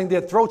not passing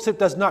their throats, it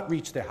does not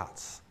reach their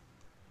hearts.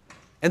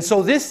 And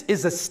so this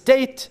is a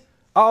state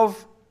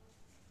of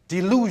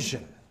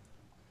delusion.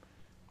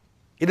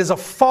 It is a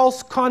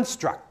false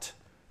construct,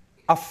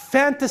 a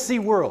fantasy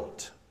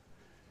world.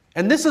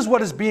 And this is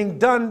what is being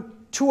done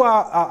to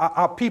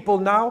our people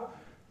now.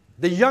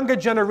 The younger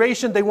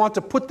generation, they want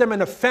to put them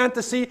in a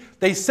fantasy.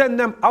 They send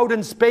them out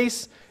in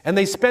space and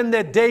they spend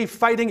their day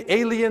fighting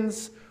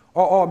aliens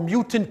or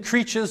mutant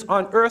creatures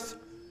on earth.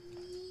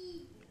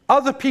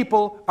 Other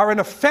people are in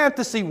a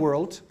fantasy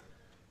world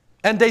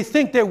and they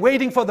think they're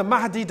waiting for the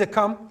Mahdi to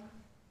come.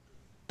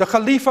 The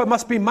Khalifa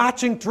must be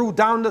marching through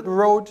down the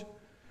road.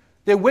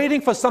 They're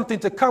waiting for something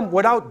to come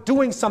without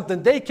doing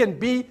something. They can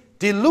be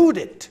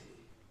deluded.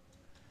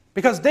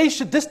 Because this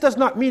does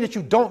not mean that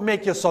you don't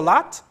make your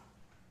salat,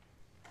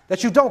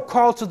 that you don't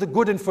call to the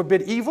good and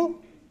forbid evil,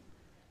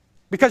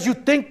 because you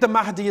think the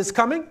Mahdi is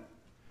coming.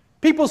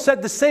 People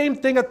said the same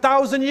thing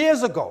 1,000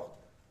 years ago.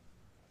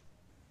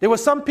 There were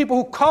some people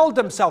who called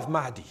themselves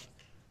Mahdi.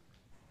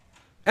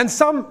 And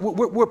some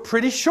were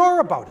pretty sure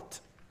about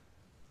it.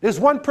 There's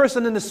one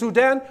person in the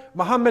Sudan,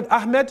 Muhammad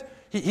Ahmed.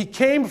 He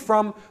came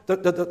from the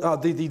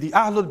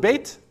Ahlul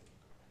Bayt.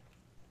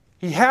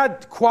 He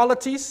had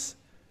qualities.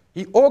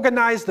 He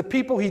organized the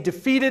people. He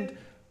defeated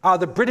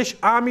the British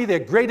Army, their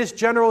greatest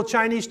general,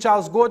 Chinese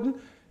Charles Gordon,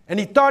 and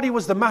he thought he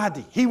was the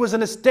Mahdi. He was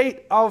in a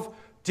state of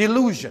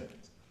delusion.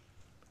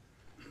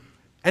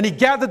 And he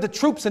gathered the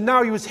troops, and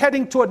now he was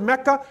heading toward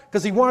Mecca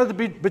because he wanted to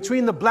be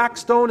between the Black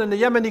Stone and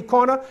the Yemeni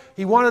corner.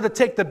 He wanted to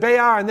take the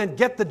bay'ah and then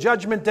get the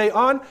judgment day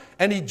on,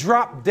 and he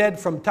dropped dead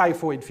from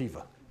typhoid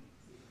fever.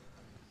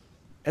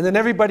 And then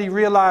everybody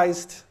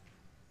realized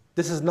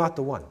this is not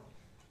the one.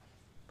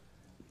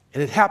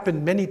 And it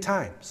happened many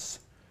times.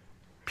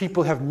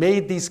 People have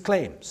made these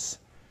claims,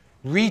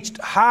 reached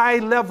high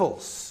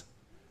levels,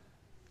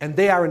 and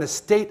they are in a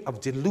state of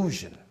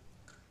delusion.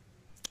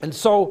 And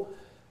so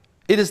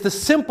it is the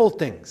simple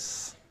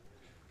things.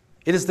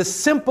 It is the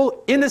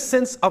simple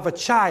innocence of a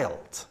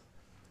child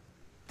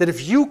that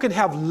if you can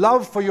have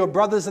love for your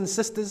brothers and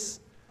sisters,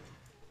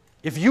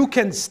 if you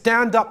can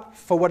stand up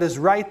for what is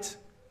right,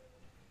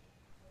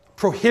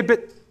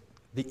 prohibit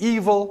the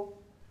evil,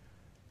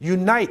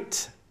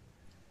 unite,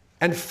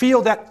 and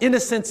feel that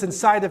innocence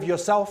inside of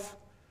yourself,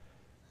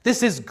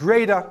 this is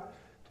greater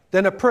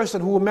than a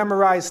person who will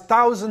memorize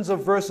thousands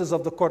of verses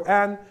of the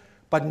Quran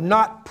but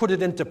not put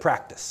it into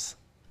practice.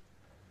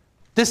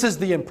 This is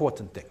the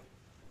important thing.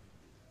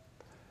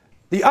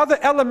 The other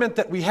element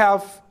that we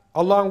have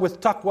along with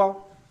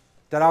taqwa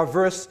that our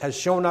verse has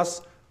shown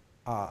us,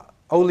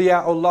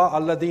 awliya Allah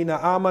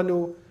alladhina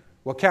amanu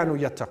wa kanu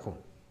yattaqun.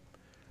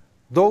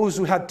 Those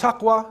who had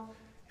taqwa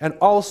and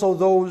also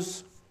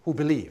those who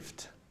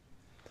believed.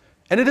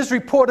 And it is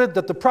reported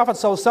that the Prophet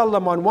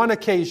ﷺ on one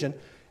occasion,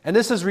 and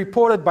this is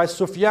reported by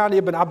Sufyan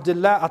ibn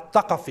Abdullah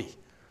al-Thaqafi,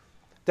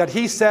 that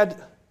he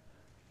said,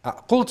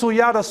 قُلْتُ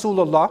يَا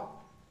رَسُولَ اللَّهِ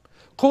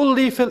قُلْ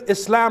لِي فِي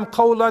الْإِسْلَامِ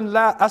قَوْلًا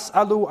لَا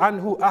أَسْأَلُ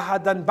عَنْهُ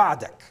أَحَدًا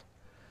بَعْدَكَ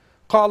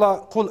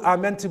قَالَ قُلْ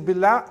آمَنْتُ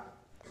بِاللَّهِ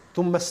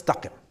ثُمَّ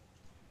اسْتَقِمْ.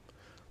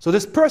 So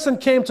this person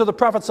came to the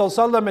Prophet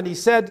ﷺ and he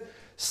said,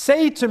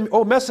 say to me,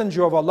 O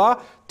Messenger of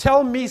Allah,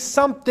 tell me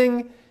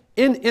something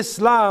in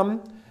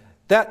Islam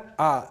that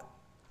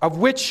of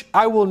which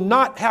I will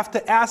not have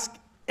to ask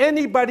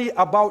anybody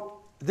about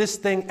this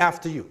thing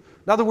after you.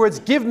 In other words,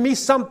 give me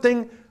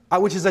something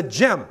which is a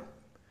gem.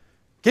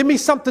 Give me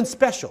something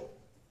special.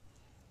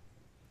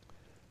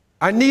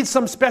 I need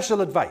some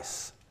special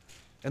advice.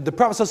 And the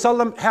Prophet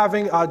ﷺ,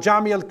 having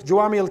Jawami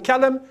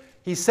al-Kalim,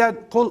 he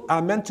said, قُلْ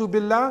آمَنْتُ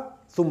بِاللَّهِ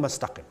ثُمَّ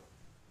اسْتَقِمْ.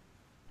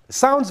 It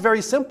sounds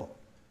very simple.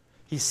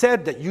 He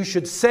said that you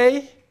should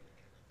say,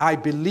 I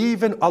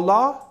believe in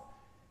Allah,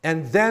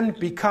 and then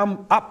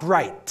become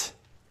upright.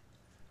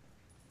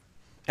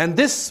 And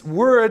this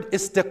word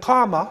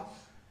istiqama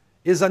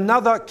is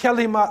another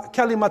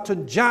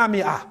kalimatun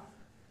jami'ah.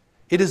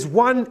 It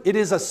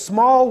is a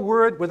small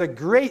word with a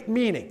great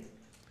meaning.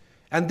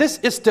 And this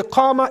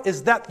istiqama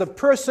is that the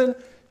person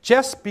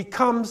just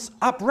becomes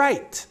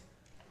upright.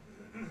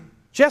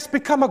 Just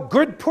become a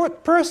good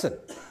person.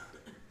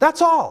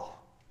 That's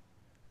all.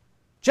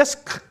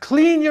 Just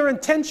clean your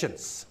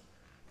intentions.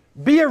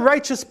 Be a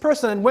righteous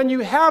person. And when you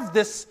have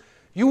this,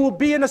 you will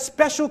be in a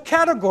special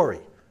category.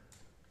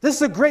 This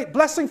is a great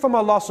blessing from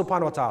Allah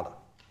subhanahu wa ta'ala.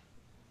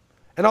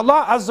 And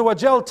Allah Azza wa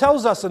Jal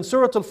tells us in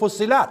Surah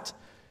Al-Fussilat,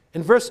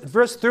 in verse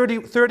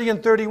 30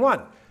 and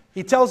 31,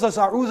 He tells us,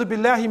 أعوذ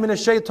بالله من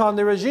الشيطان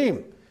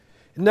الرجيم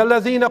إن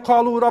الذين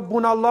قالوا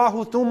ربنا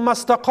الله ثم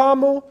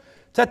استقاموا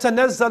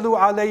تتنزل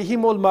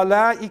عليهم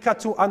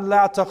الملائكة أن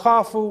لا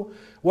تخافوا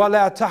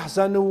ولا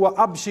تحزنوا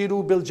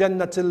وأبشروا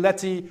بالجنة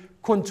التي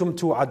كنتم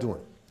توعدون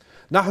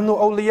نحن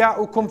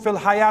أولياؤكم في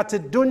الحياة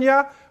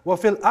الدنيا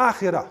وفي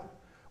الآخرة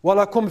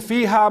ولكم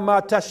فيها ما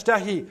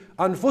تشتهي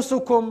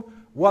أنفسكم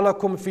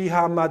ولكم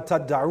فيها ما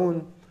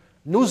تدعون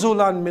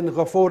نزلا من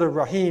غفور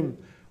رحيم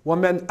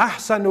ومن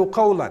أحسن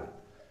قولا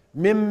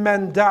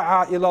ممن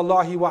دعا إلى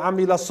الله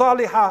وعمل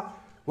صالحا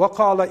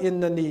وقال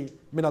إنني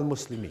من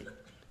المسلمين.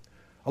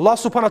 Allah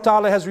subhanahu wa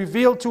ta'ala has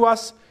revealed to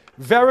us,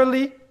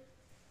 verily,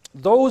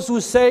 those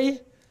who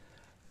say,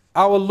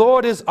 our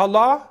Lord is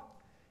Allah,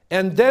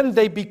 and then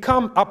they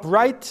become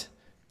upright,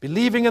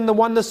 believing in the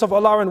oneness of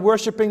Allah and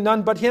worshipping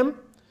none but Him,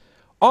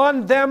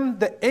 on them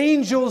the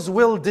angels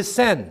will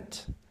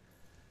descend,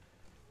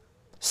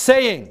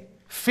 saying,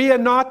 fear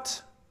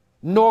not,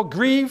 nor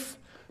grieve,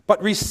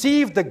 but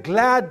receive the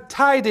glad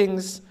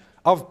tidings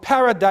of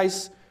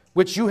paradise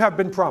which you have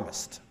been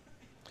promised.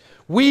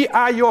 We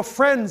are your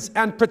friends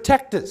and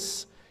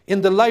protectors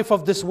in the life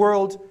of this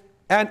world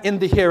and in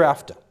the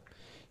hereafter.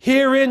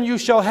 Herein you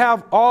shall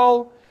have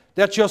all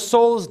that your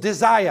souls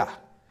desire,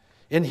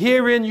 and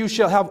herein you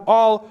shall have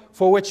all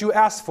for which you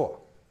ask for.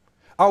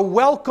 A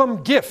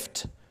welcome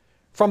gift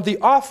from the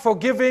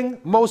oft-forgiving,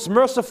 most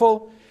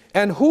merciful,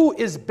 and who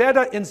is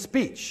better in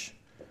speech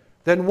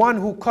than one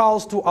who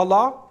calls to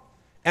Allah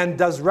and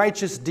does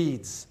righteous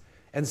deeds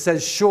and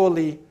says,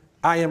 surely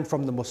I am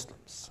from the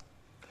Muslims.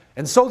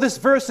 And so this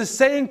verse is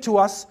saying to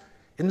us,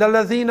 إِنَّ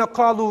الَّذِينَ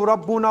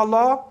قَالُوا رَبُّنَا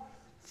اللَّهُ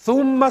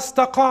ثُمَّ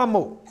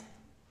اسْتَقَامُوا.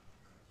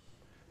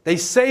 They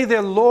say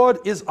their Lord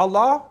is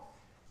Allah,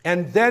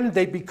 and then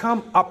they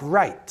become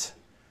upright.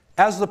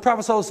 As the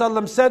Prophet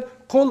ﷺ said,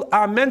 قُلْ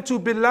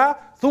آمَنْتُ بِاللَّهِ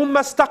ثُمَّ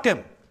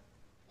اسْتَقِمْ.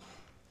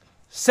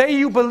 Say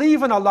you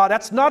believe in Allah,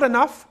 that's not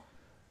enough.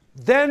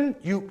 Then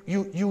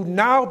you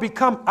now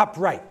become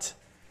upright.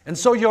 And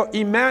so your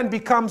iman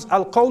becomes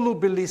al-qawlu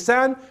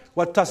bil-lisan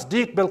wa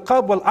tasdeeq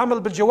bil-qalb wal-amal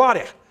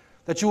bil-jawarih.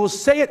 That you will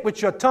say it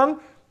with your tongue,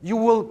 you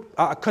will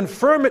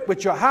confirm it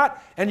with your heart,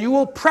 and you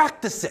will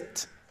practice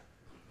it.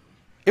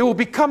 It will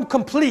become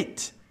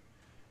complete.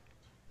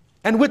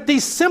 And with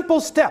these simple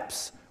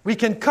steps, we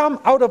can come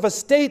out of a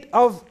state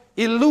of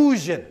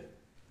illusion,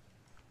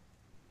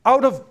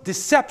 out of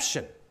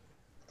deception,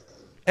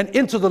 and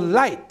into the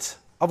light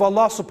of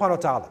Allah subhanahu wa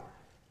ta'ala.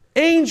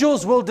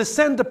 Angels will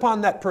descend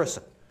upon that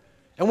person.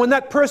 And when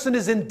that person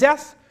is in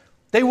death,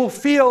 they will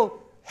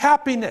feel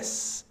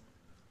happiness.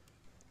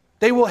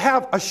 They will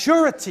have a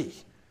surety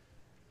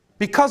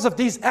because of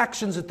these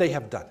actions that they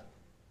have done.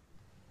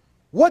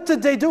 What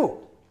did they do?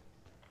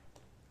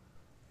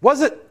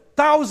 Was it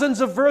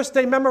thousands of verses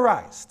they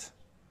memorized?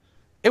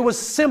 It was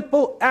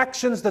simple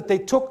actions that they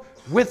took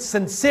with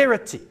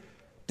sincerity.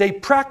 They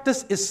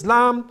practiced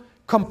Islam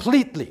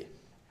completely.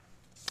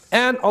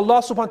 And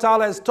Allah subhanahu wa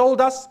ta'ala has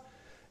told us,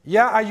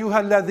 يا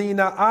أيها الذين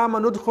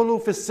آمنوا ادخلوا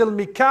في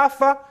السلم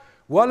كافة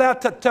ولا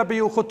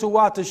تتبعوا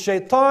خطوات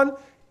الشيطان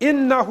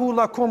إنه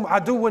لكم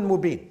عدو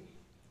مبين.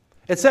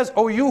 It says,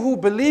 O you who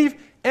believe,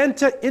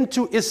 enter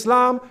into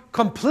Islam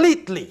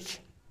completely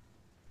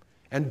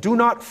and do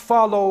not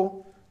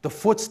follow the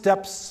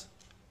footsteps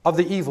of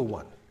the evil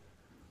one,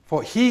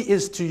 for he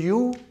is to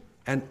you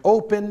an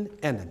open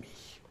enemy.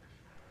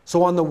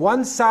 So on the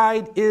one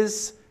side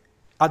is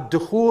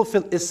ad-dukhul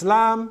fil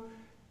Islam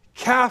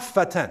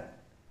kaffatan,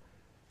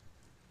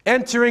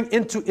 entering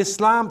into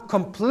Islam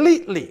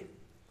completely.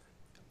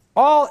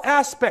 All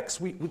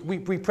aspects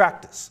we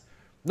practice.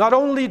 Not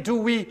only do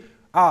we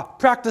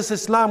practice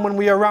Islam when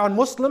we are around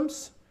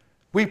Muslims,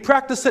 we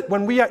practice it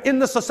when we are in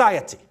the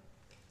society.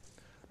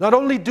 Not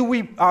only do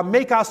we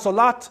make our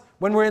salat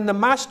when we're in the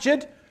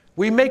masjid,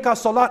 we make our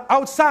salat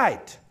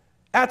outside,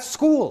 at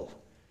school,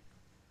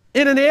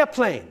 in an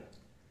airplane,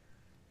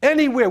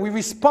 anywhere. We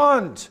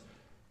respond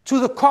to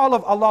the call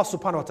of Allah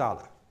subhanahu wa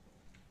ta'ala.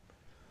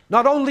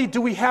 Not only do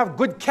we have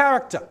good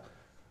character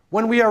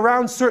when we are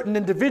around certain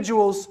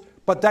individuals,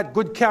 but that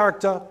good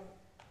character,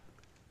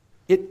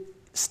 it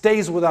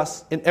stays with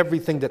us in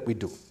everything that we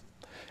do.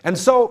 And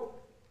so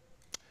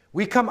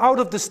we come out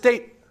of the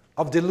state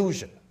of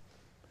delusion.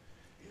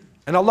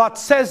 And Allah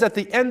says at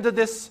the end of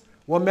this,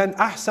 وَمَنْ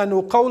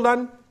أَحْسَنُ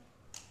قَوْلًا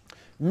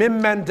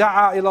مِمَّنْ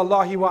دَعَا إِلَى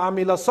اللَّهِ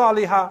وَعَمِلَ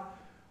صَالِحًا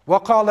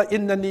وَقَالَ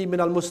إِنَّنِي مِنَ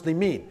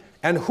الْمُسْلِمِينَ.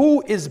 And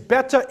who is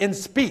better in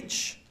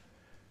speech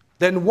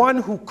than one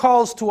who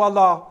calls to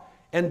Allah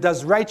and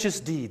does righteous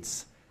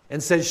deeds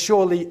and says,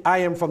 surely I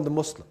am from the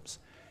Muslims.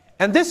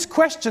 And this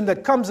question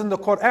that comes in the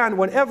Quran,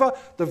 whenever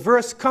the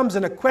verse comes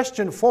in a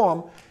question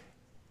form,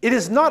 it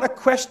is not a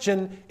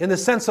question in the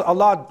sense that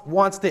Allah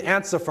wants the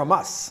answer from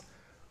us.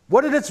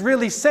 What it is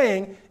really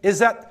saying is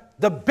that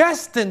the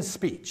best in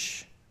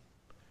speech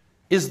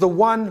is the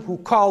one who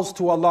calls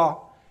to Allah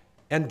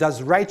and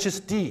does righteous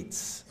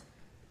deeds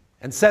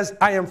and says,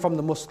 I am from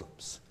the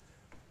Muslims.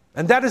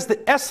 And that is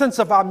the essence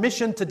of our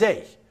mission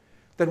today,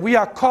 that we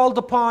are called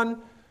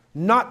upon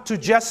not to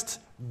just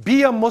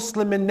be a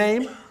Muslim in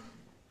name,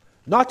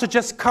 not to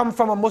just come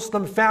from a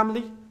Muslim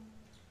family,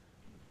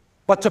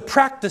 but to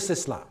practice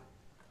Islam.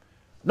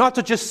 Not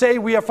to just say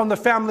we are from the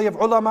family of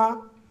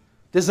ulama,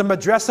 there's a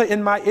madrasa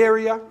in my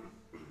area,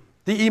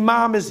 the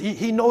imam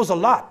he knows a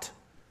lot.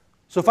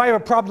 So if I have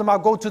a problem, I'll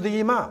go to the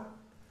imam.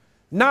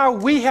 Now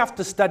we have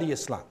to study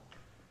Islam.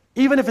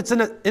 Even if it's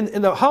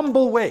in a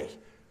humble way,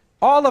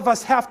 all of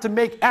us have to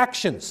make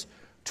actions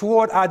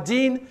toward our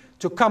deen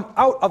to come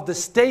out of the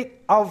state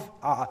of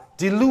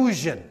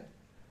delusion.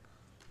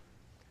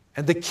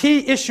 And the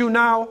key issue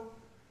now,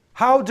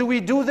 how do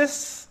we do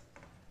this?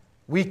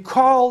 We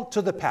call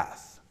to the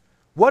path.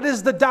 What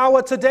is the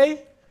da'wah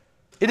today?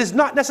 It is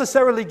not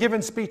necessarily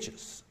giving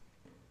speeches.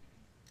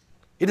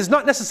 It is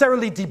not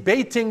necessarily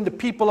debating the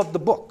people of the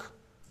book,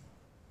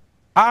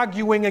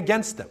 arguing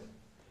against them.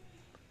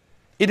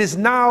 It is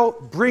now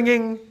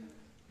bringing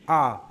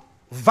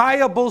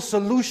viable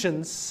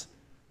solutions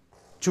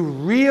to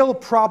real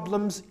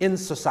problems in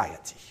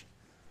society.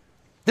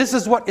 This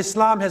is what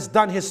Islam has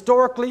done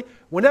historically.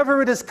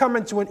 Whenever it has come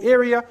into an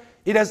area,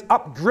 it has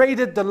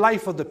upgraded the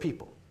life of the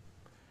people.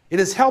 It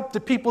has helped the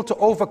people to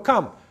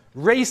overcome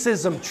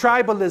racism,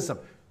 tribalism,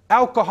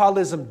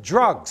 alcoholism,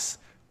 drugs,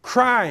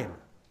 crime,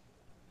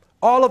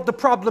 all of the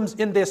problems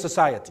in their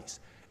societies.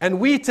 And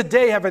we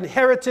today have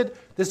inherited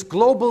this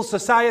global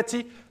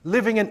society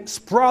living in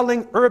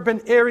sprawling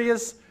urban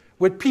areas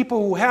with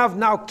people who have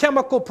now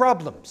chemical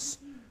problems,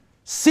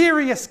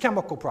 serious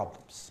chemical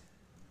problems.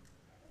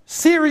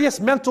 Serious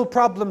mental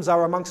problems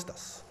are amongst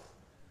us.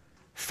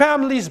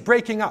 Families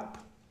breaking up.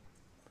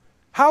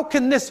 How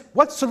can this,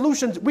 what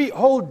solutions? We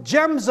hold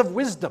gems of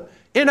wisdom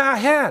in our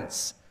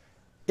hands.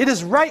 It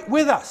is right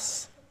with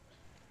us.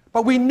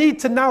 But we need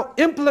to now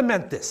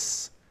implement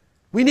this.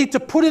 We need to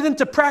put it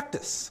into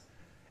practice.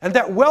 And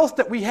that wealth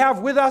that we have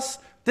with us,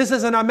 this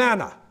is an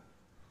amana.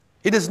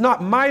 It is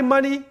not my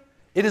money.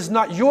 It is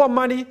not your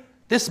money.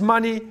 This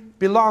money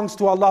belongs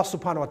to Allah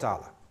subhanahu wa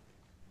ta'ala.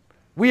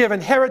 We have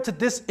inherited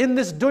this in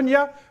this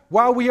dunya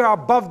while we are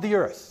above the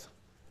earth.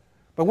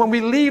 But when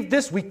we leave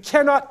this, we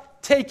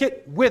cannot take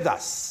it with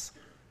us.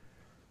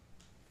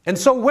 And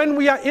so when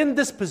we are in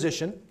this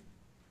position,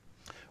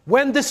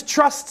 when this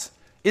trust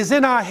is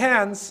in our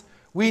hands,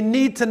 we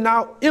need to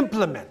now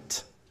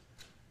implement,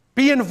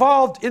 be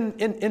involved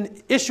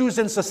in issues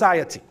in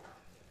society.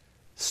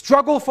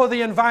 Struggle for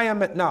the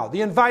environment now.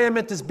 The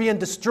environment is being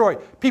destroyed.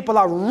 People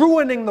are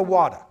ruining the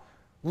water,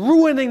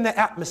 ruining the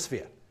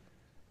atmosphere,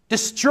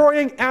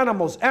 destroying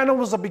animals.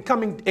 Animals are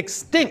becoming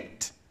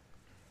extinct.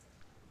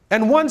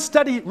 And one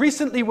study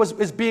recently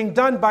is being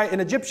done by an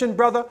Egyptian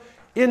brother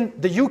in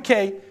the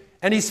UK,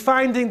 and he's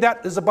finding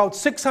that there's about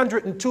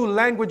 602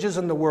 languages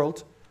in the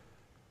world.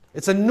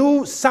 It's a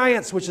new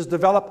science which is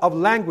developed of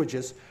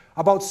languages.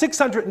 About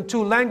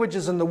 602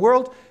 languages in the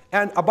world,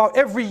 and about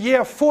every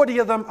year 40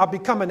 of them are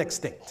becoming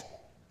extinct.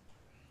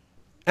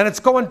 And it's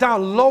going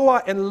down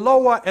lower and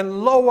lower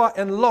and lower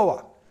and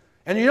lower.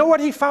 And you know what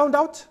he found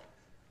out?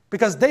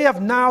 Because they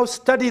have now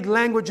studied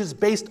languages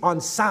based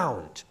on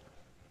sound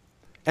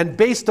and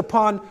based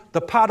upon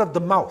the part of the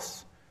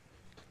mouth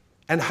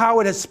and how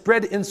it has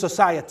spread in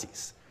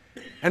societies.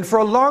 And for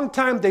a long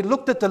time they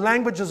looked at the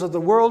languages of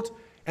the world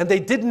and they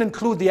didn't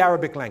include the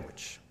Arabic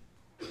language.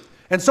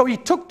 And so he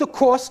took the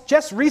course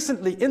just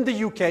recently in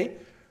the UK,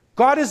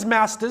 got his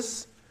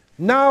master's,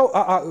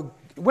 now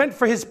went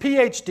for his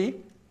PhD,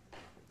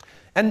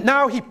 and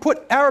now he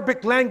put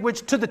Arabic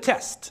language to the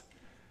test.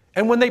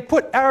 And when they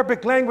put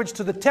Arabic language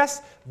to the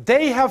test,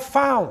 they have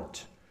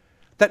found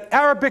that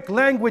Arabic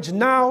language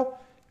now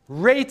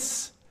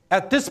rates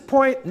at this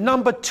point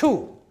number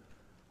 2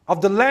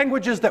 of the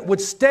languages that would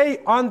stay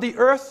on the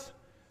earth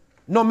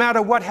no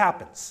matter what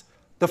happens.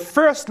 The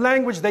first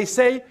language they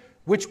say,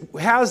 which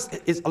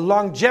is a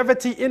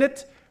longevity in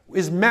it,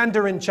 is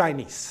Mandarin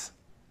Chinese.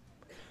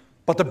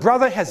 But the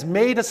brother has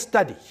made a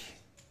study,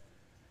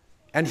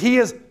 and he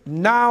is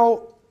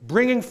now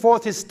bringing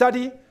forth his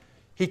study.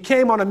 He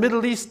came on a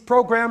Middle East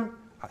program,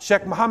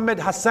 Sheikh Mohammed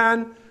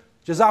Hassan,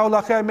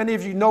 Jazakallah khair, many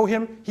of you know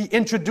him. He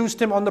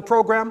introduced him on the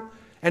program,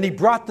 and he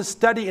brought the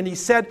study, and he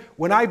said,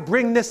 when I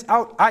bring this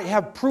out, I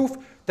have proof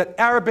that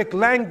Arabic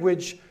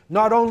language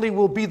not only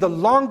will be the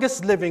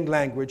longest living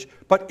language,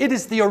 but it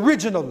is the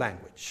original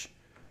language.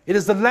 It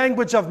is the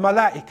language of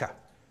Malaika.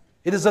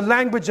 It is the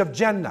language of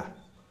Jannah.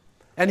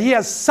 And he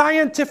has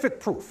scientific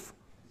proof.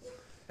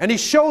 And he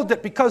showed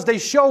that because they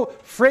show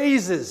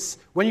phrases,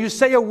 when you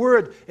say a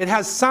word, it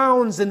has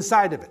sounds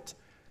inside of it.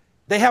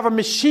 They have a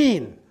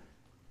machine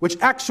which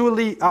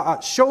actually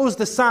shows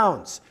the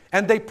sounds.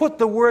 And they put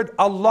the word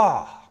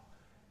Allah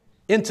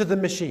into the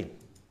machine.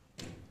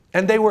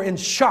 And they were in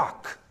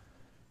shock,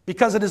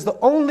 because it is the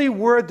only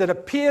word that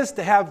appears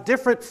to have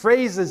different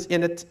phrases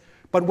in it,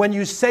 but when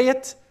you say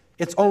it,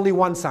 it's only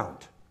one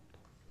sound.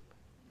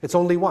 It's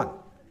only one.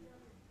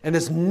 And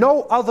there's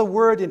no other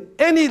word in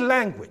any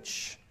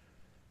language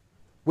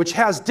which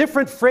has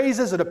different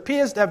phrases. It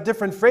appears to have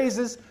different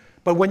phrases,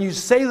 but when you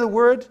say the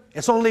word,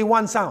 it's only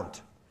one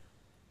sound.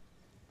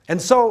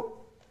 And so,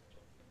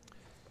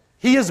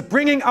 he is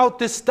bringing out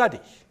this study.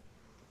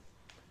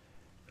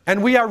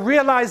 And we are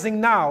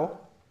realizing now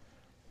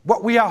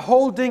what we are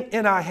holding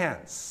in our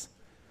hands.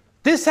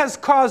 This has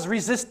caused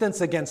resistance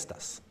against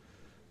us.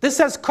 This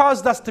has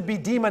caused us to be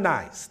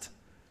demonized.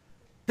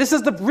 This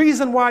is the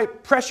reason why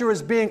pressure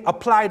is being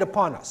applied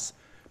upon us.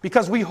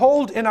 Because we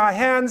hold in our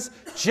hands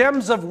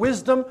gems of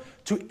wisdom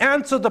to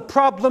answer the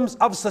problems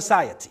of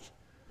society.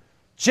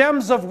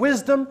 Gems of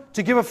wisdom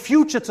to give a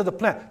future to the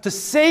planet, to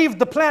save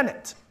the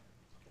planet.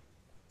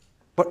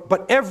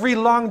 But every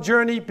long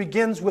journey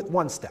begins with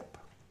one step.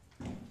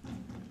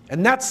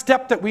 And that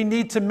step that we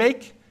need to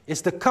make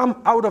is to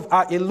come out of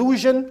our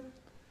illusion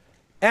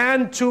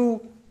and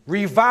to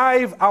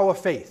revive our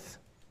faith.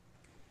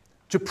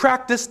 To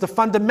practice the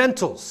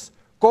fundamentals.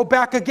 Go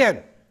back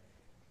again.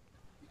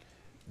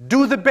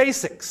 Do the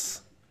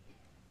basics.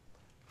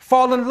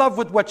 Fall in love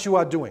with what you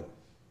are doing.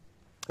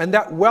 And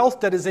that wealth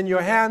that is in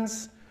your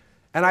hands.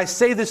 And I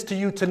say this to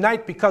you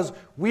tonight because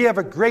we have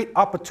a great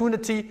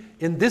opportunity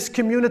in this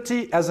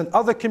community, as in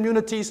other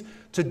communities,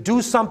 to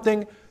do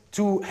something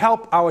to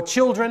help our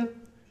children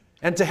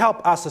and to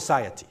help our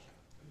society.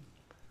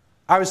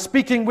 I was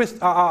speaking with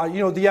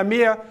the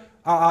Amir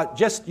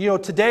just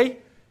today.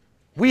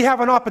 We have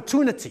an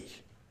opportunity,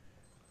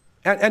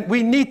 and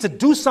we need to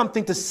do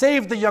something to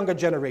save the younger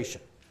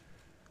generation.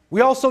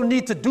 We also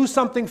need to do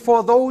something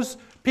for those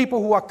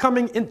people who are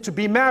coming in to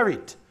be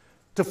married,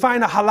 to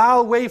find a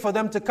halal way for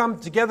them to come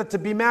together to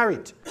be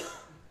married,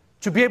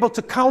 to be able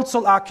to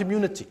counsel our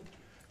community,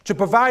 to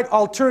provide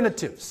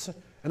alternatives.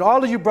 And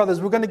all of you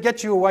brothers, we're going to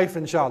get you a wife,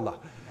 inshallah.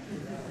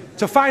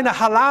 To find a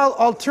halal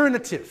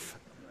alternative.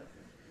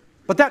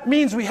 But that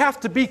means we have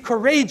to be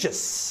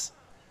courageous.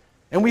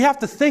 And we have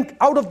to think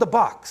out of the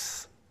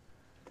box.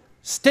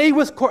 Stay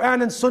with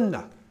Quran and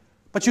Sunnah.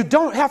 But you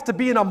don't have to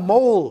be in a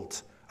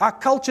mold. Our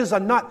cultures are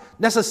not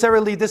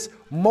necessarily this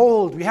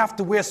mold. We have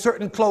to wear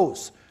certain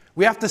clothes.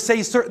 We have to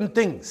say certain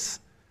things.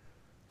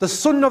 The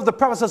Sunnah of the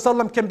Prophet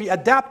ﷺ can be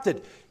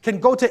adapted, can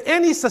go to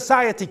any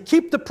society,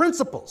 keep the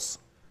principles.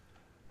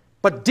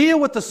 But deal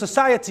with the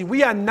society.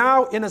 We are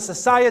now in a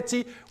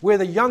society where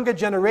the younger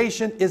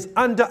generation is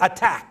under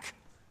attack.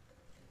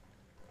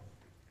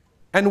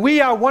 And we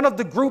are one of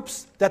the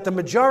groups that the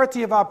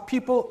majority of our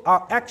people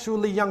are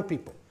actually young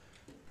people.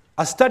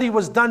 A study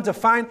was done to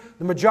find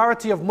the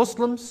majority of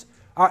Muslims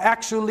are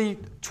actually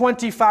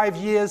 25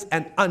 years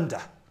and under.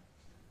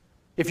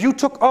 If you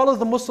took all of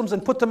the Muslims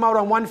and put them out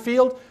on one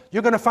field,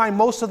 you're going to find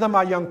most of them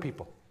are young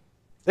people.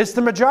 It's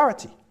the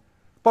majority.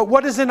 But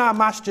what is in our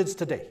masjids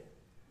today?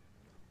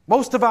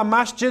 Most of our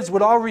masjids,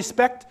 with all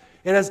respect,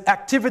 it has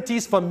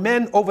activities for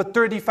men over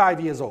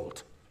 35 years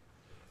old.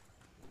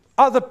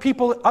 Other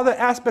people, other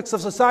aspects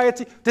of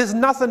society, there's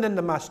nothing in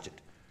the masjid.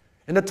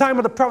 In the time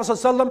of the Prophet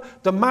ﷺ,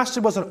 the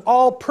masjid was an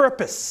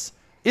all-purpose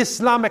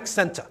Islamic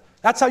center.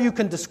 That's how you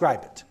can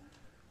describe it.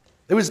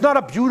 It was not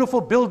a beautiful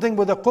building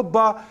with a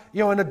qubba,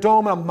 and a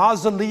dome, a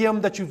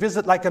mausoleum that you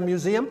visit like a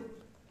museum.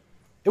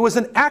 It was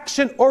an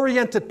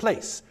action-oriented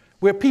place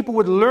where people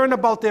would learn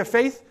about their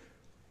faith,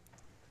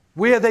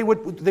 where they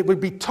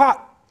would be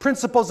taught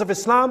principles of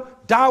Islam.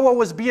 Dawah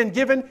was being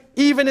given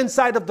even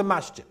inside of the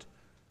masjid.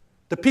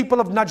 The people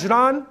of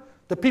Najran,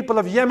 the people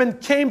of Yemen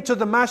came to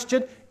the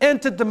masjid,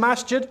 entered the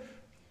masjid.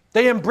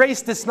 They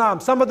embraced Islam.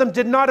 Some of them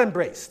did not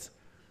embrace.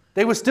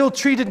 They were still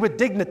treated with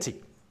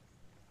dignity.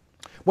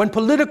 When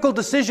political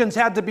decisions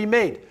had to be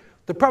made,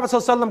 the Prophet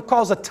ﷺ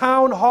calls a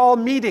town hall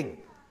meeting.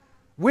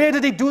 Where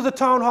did he do the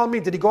town hall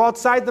meeting? Did he go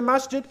outside the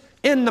masjid?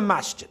 In the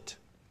masjid.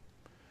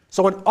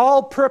 So an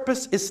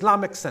all-purpose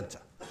Islamic center.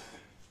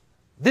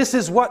 This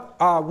is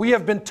what we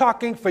have been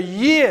talking for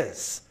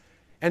years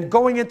and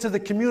going into the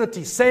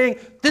community saying,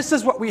 this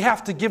is what we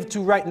have to give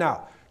to right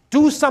now.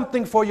 Do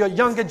something for your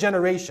younger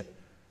generation.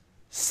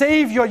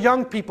 Save your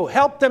young people.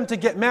 Help them to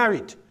get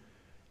married.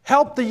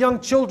 Help the young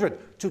children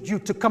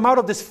to come out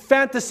of this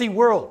fantasy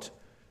world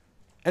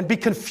and be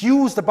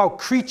confused about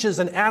creatures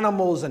and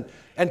animals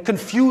and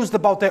confused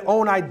about their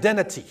own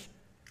identity.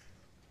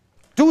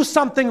 Do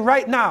something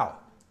right now.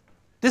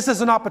 This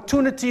is an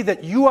opportunity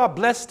that you are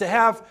blessed to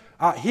have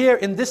here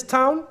in this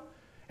town.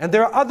 And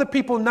there are other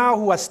people now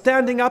who are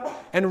standing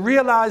up and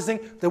realizing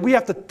that we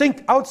have to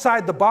think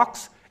outside the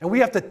box, and we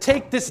have to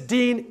take this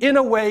deen in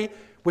a way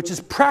which is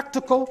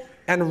practical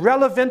and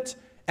relevant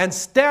and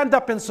stand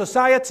up in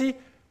society,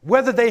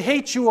 whether they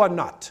hate you or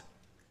not.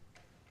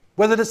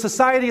 Whether the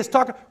society is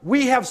talking,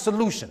 we have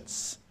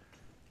solutions.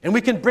 And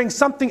we can bring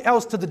something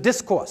else to the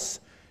discourse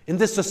in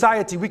this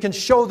society. We can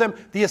show them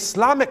the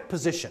Islamic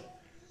position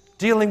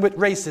dealing with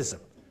racism,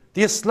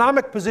 the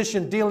Islamic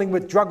position dealing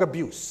with drug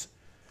abuse,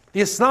 the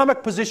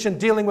Islamic position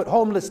dealing with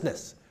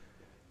homelessness,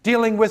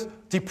 dealing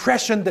with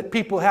depression that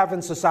people have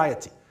in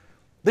society.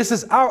 This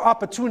is our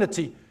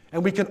opportunity,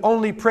 and we can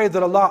only pray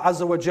that Allah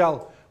Azza wa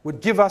Jal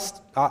would give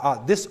us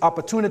this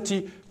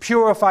opportunity,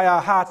 purify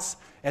our hearts,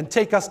 and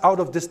take us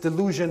out of this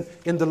delusion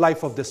in the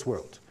life of this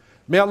world.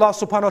 May Allah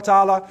subhanahu wa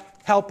ta'ala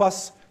help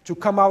us to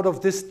come out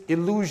of this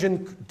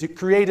illusion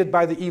created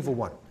by the evil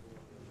one.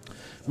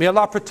 May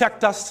Allah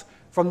protect us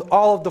from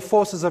all of the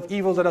forces of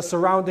evil that are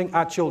surrounding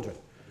our children.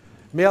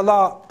 May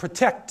Allah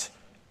protect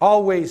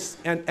always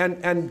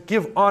and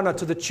give honor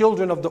to the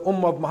children of the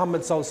Ummah of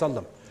Muhammad sallallahu alaihi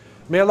wasallam.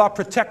 May Allah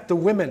protect the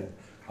women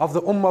of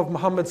the Ummah of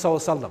Muhammad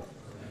sallallahu alaihi wasallam.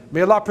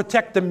 May Allah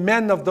protect the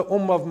men of the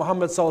Ummah of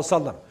Muhammad sallallahu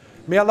alaihi wasallam.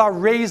 May Allah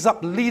raise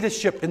up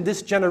leadership in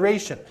this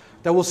generation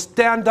that will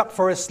stand up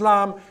for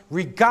Islam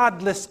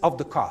regardless of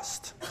the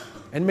cost.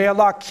 And may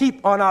Allah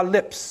keep on our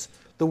lips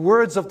the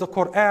words of the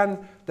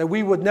Quran that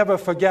we would never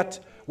forget.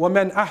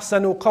 وَمَنْ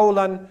أَحْسَنُ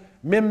قَوْلًا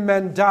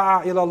مِمَّنْ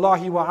دَعَا إِلَى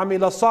اللَّهِ وَعَمِلَ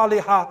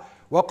صَالِحًا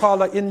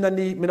وَقَالَ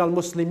إِنَّنِي مِنَ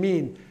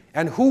الْمُسْلِمِينَ.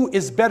 And who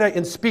is better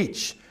in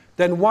speech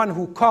than one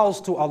who calls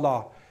to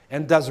Allah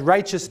and does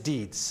righteous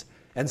deeds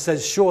and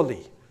says, surely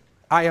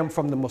I am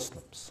from the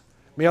Muslims.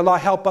 May Allah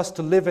help us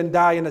to live and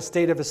die in a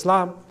state of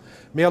Islam.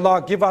 May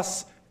Allah give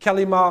us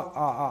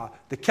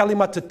the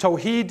kalima to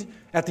tawheed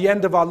at the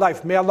end of our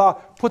life. May Allah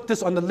put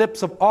this on the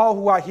lips of all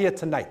who are here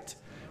tonight.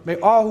 May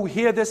all who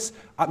hear this,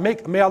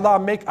 may Allah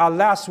make our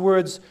last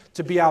words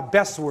to be our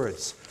best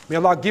words. May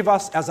Allah give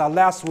us as our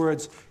last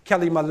words,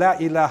 kalima la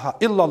ilaha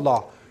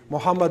illallah,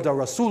 Muhammad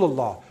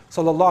Rasulullah,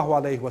 sallallahu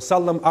alayhi wa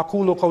sallam.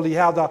 Aqulu qawli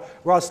hadha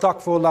wa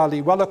astaghfirullah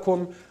li wa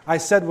lakum. I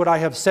said what I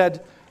have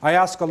said. I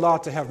ask Allah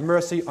to have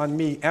mercy on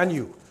me and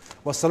you.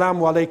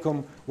 Wassalamu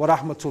alaikum wa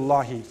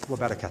rahmatullahi wa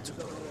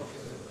barakatuh.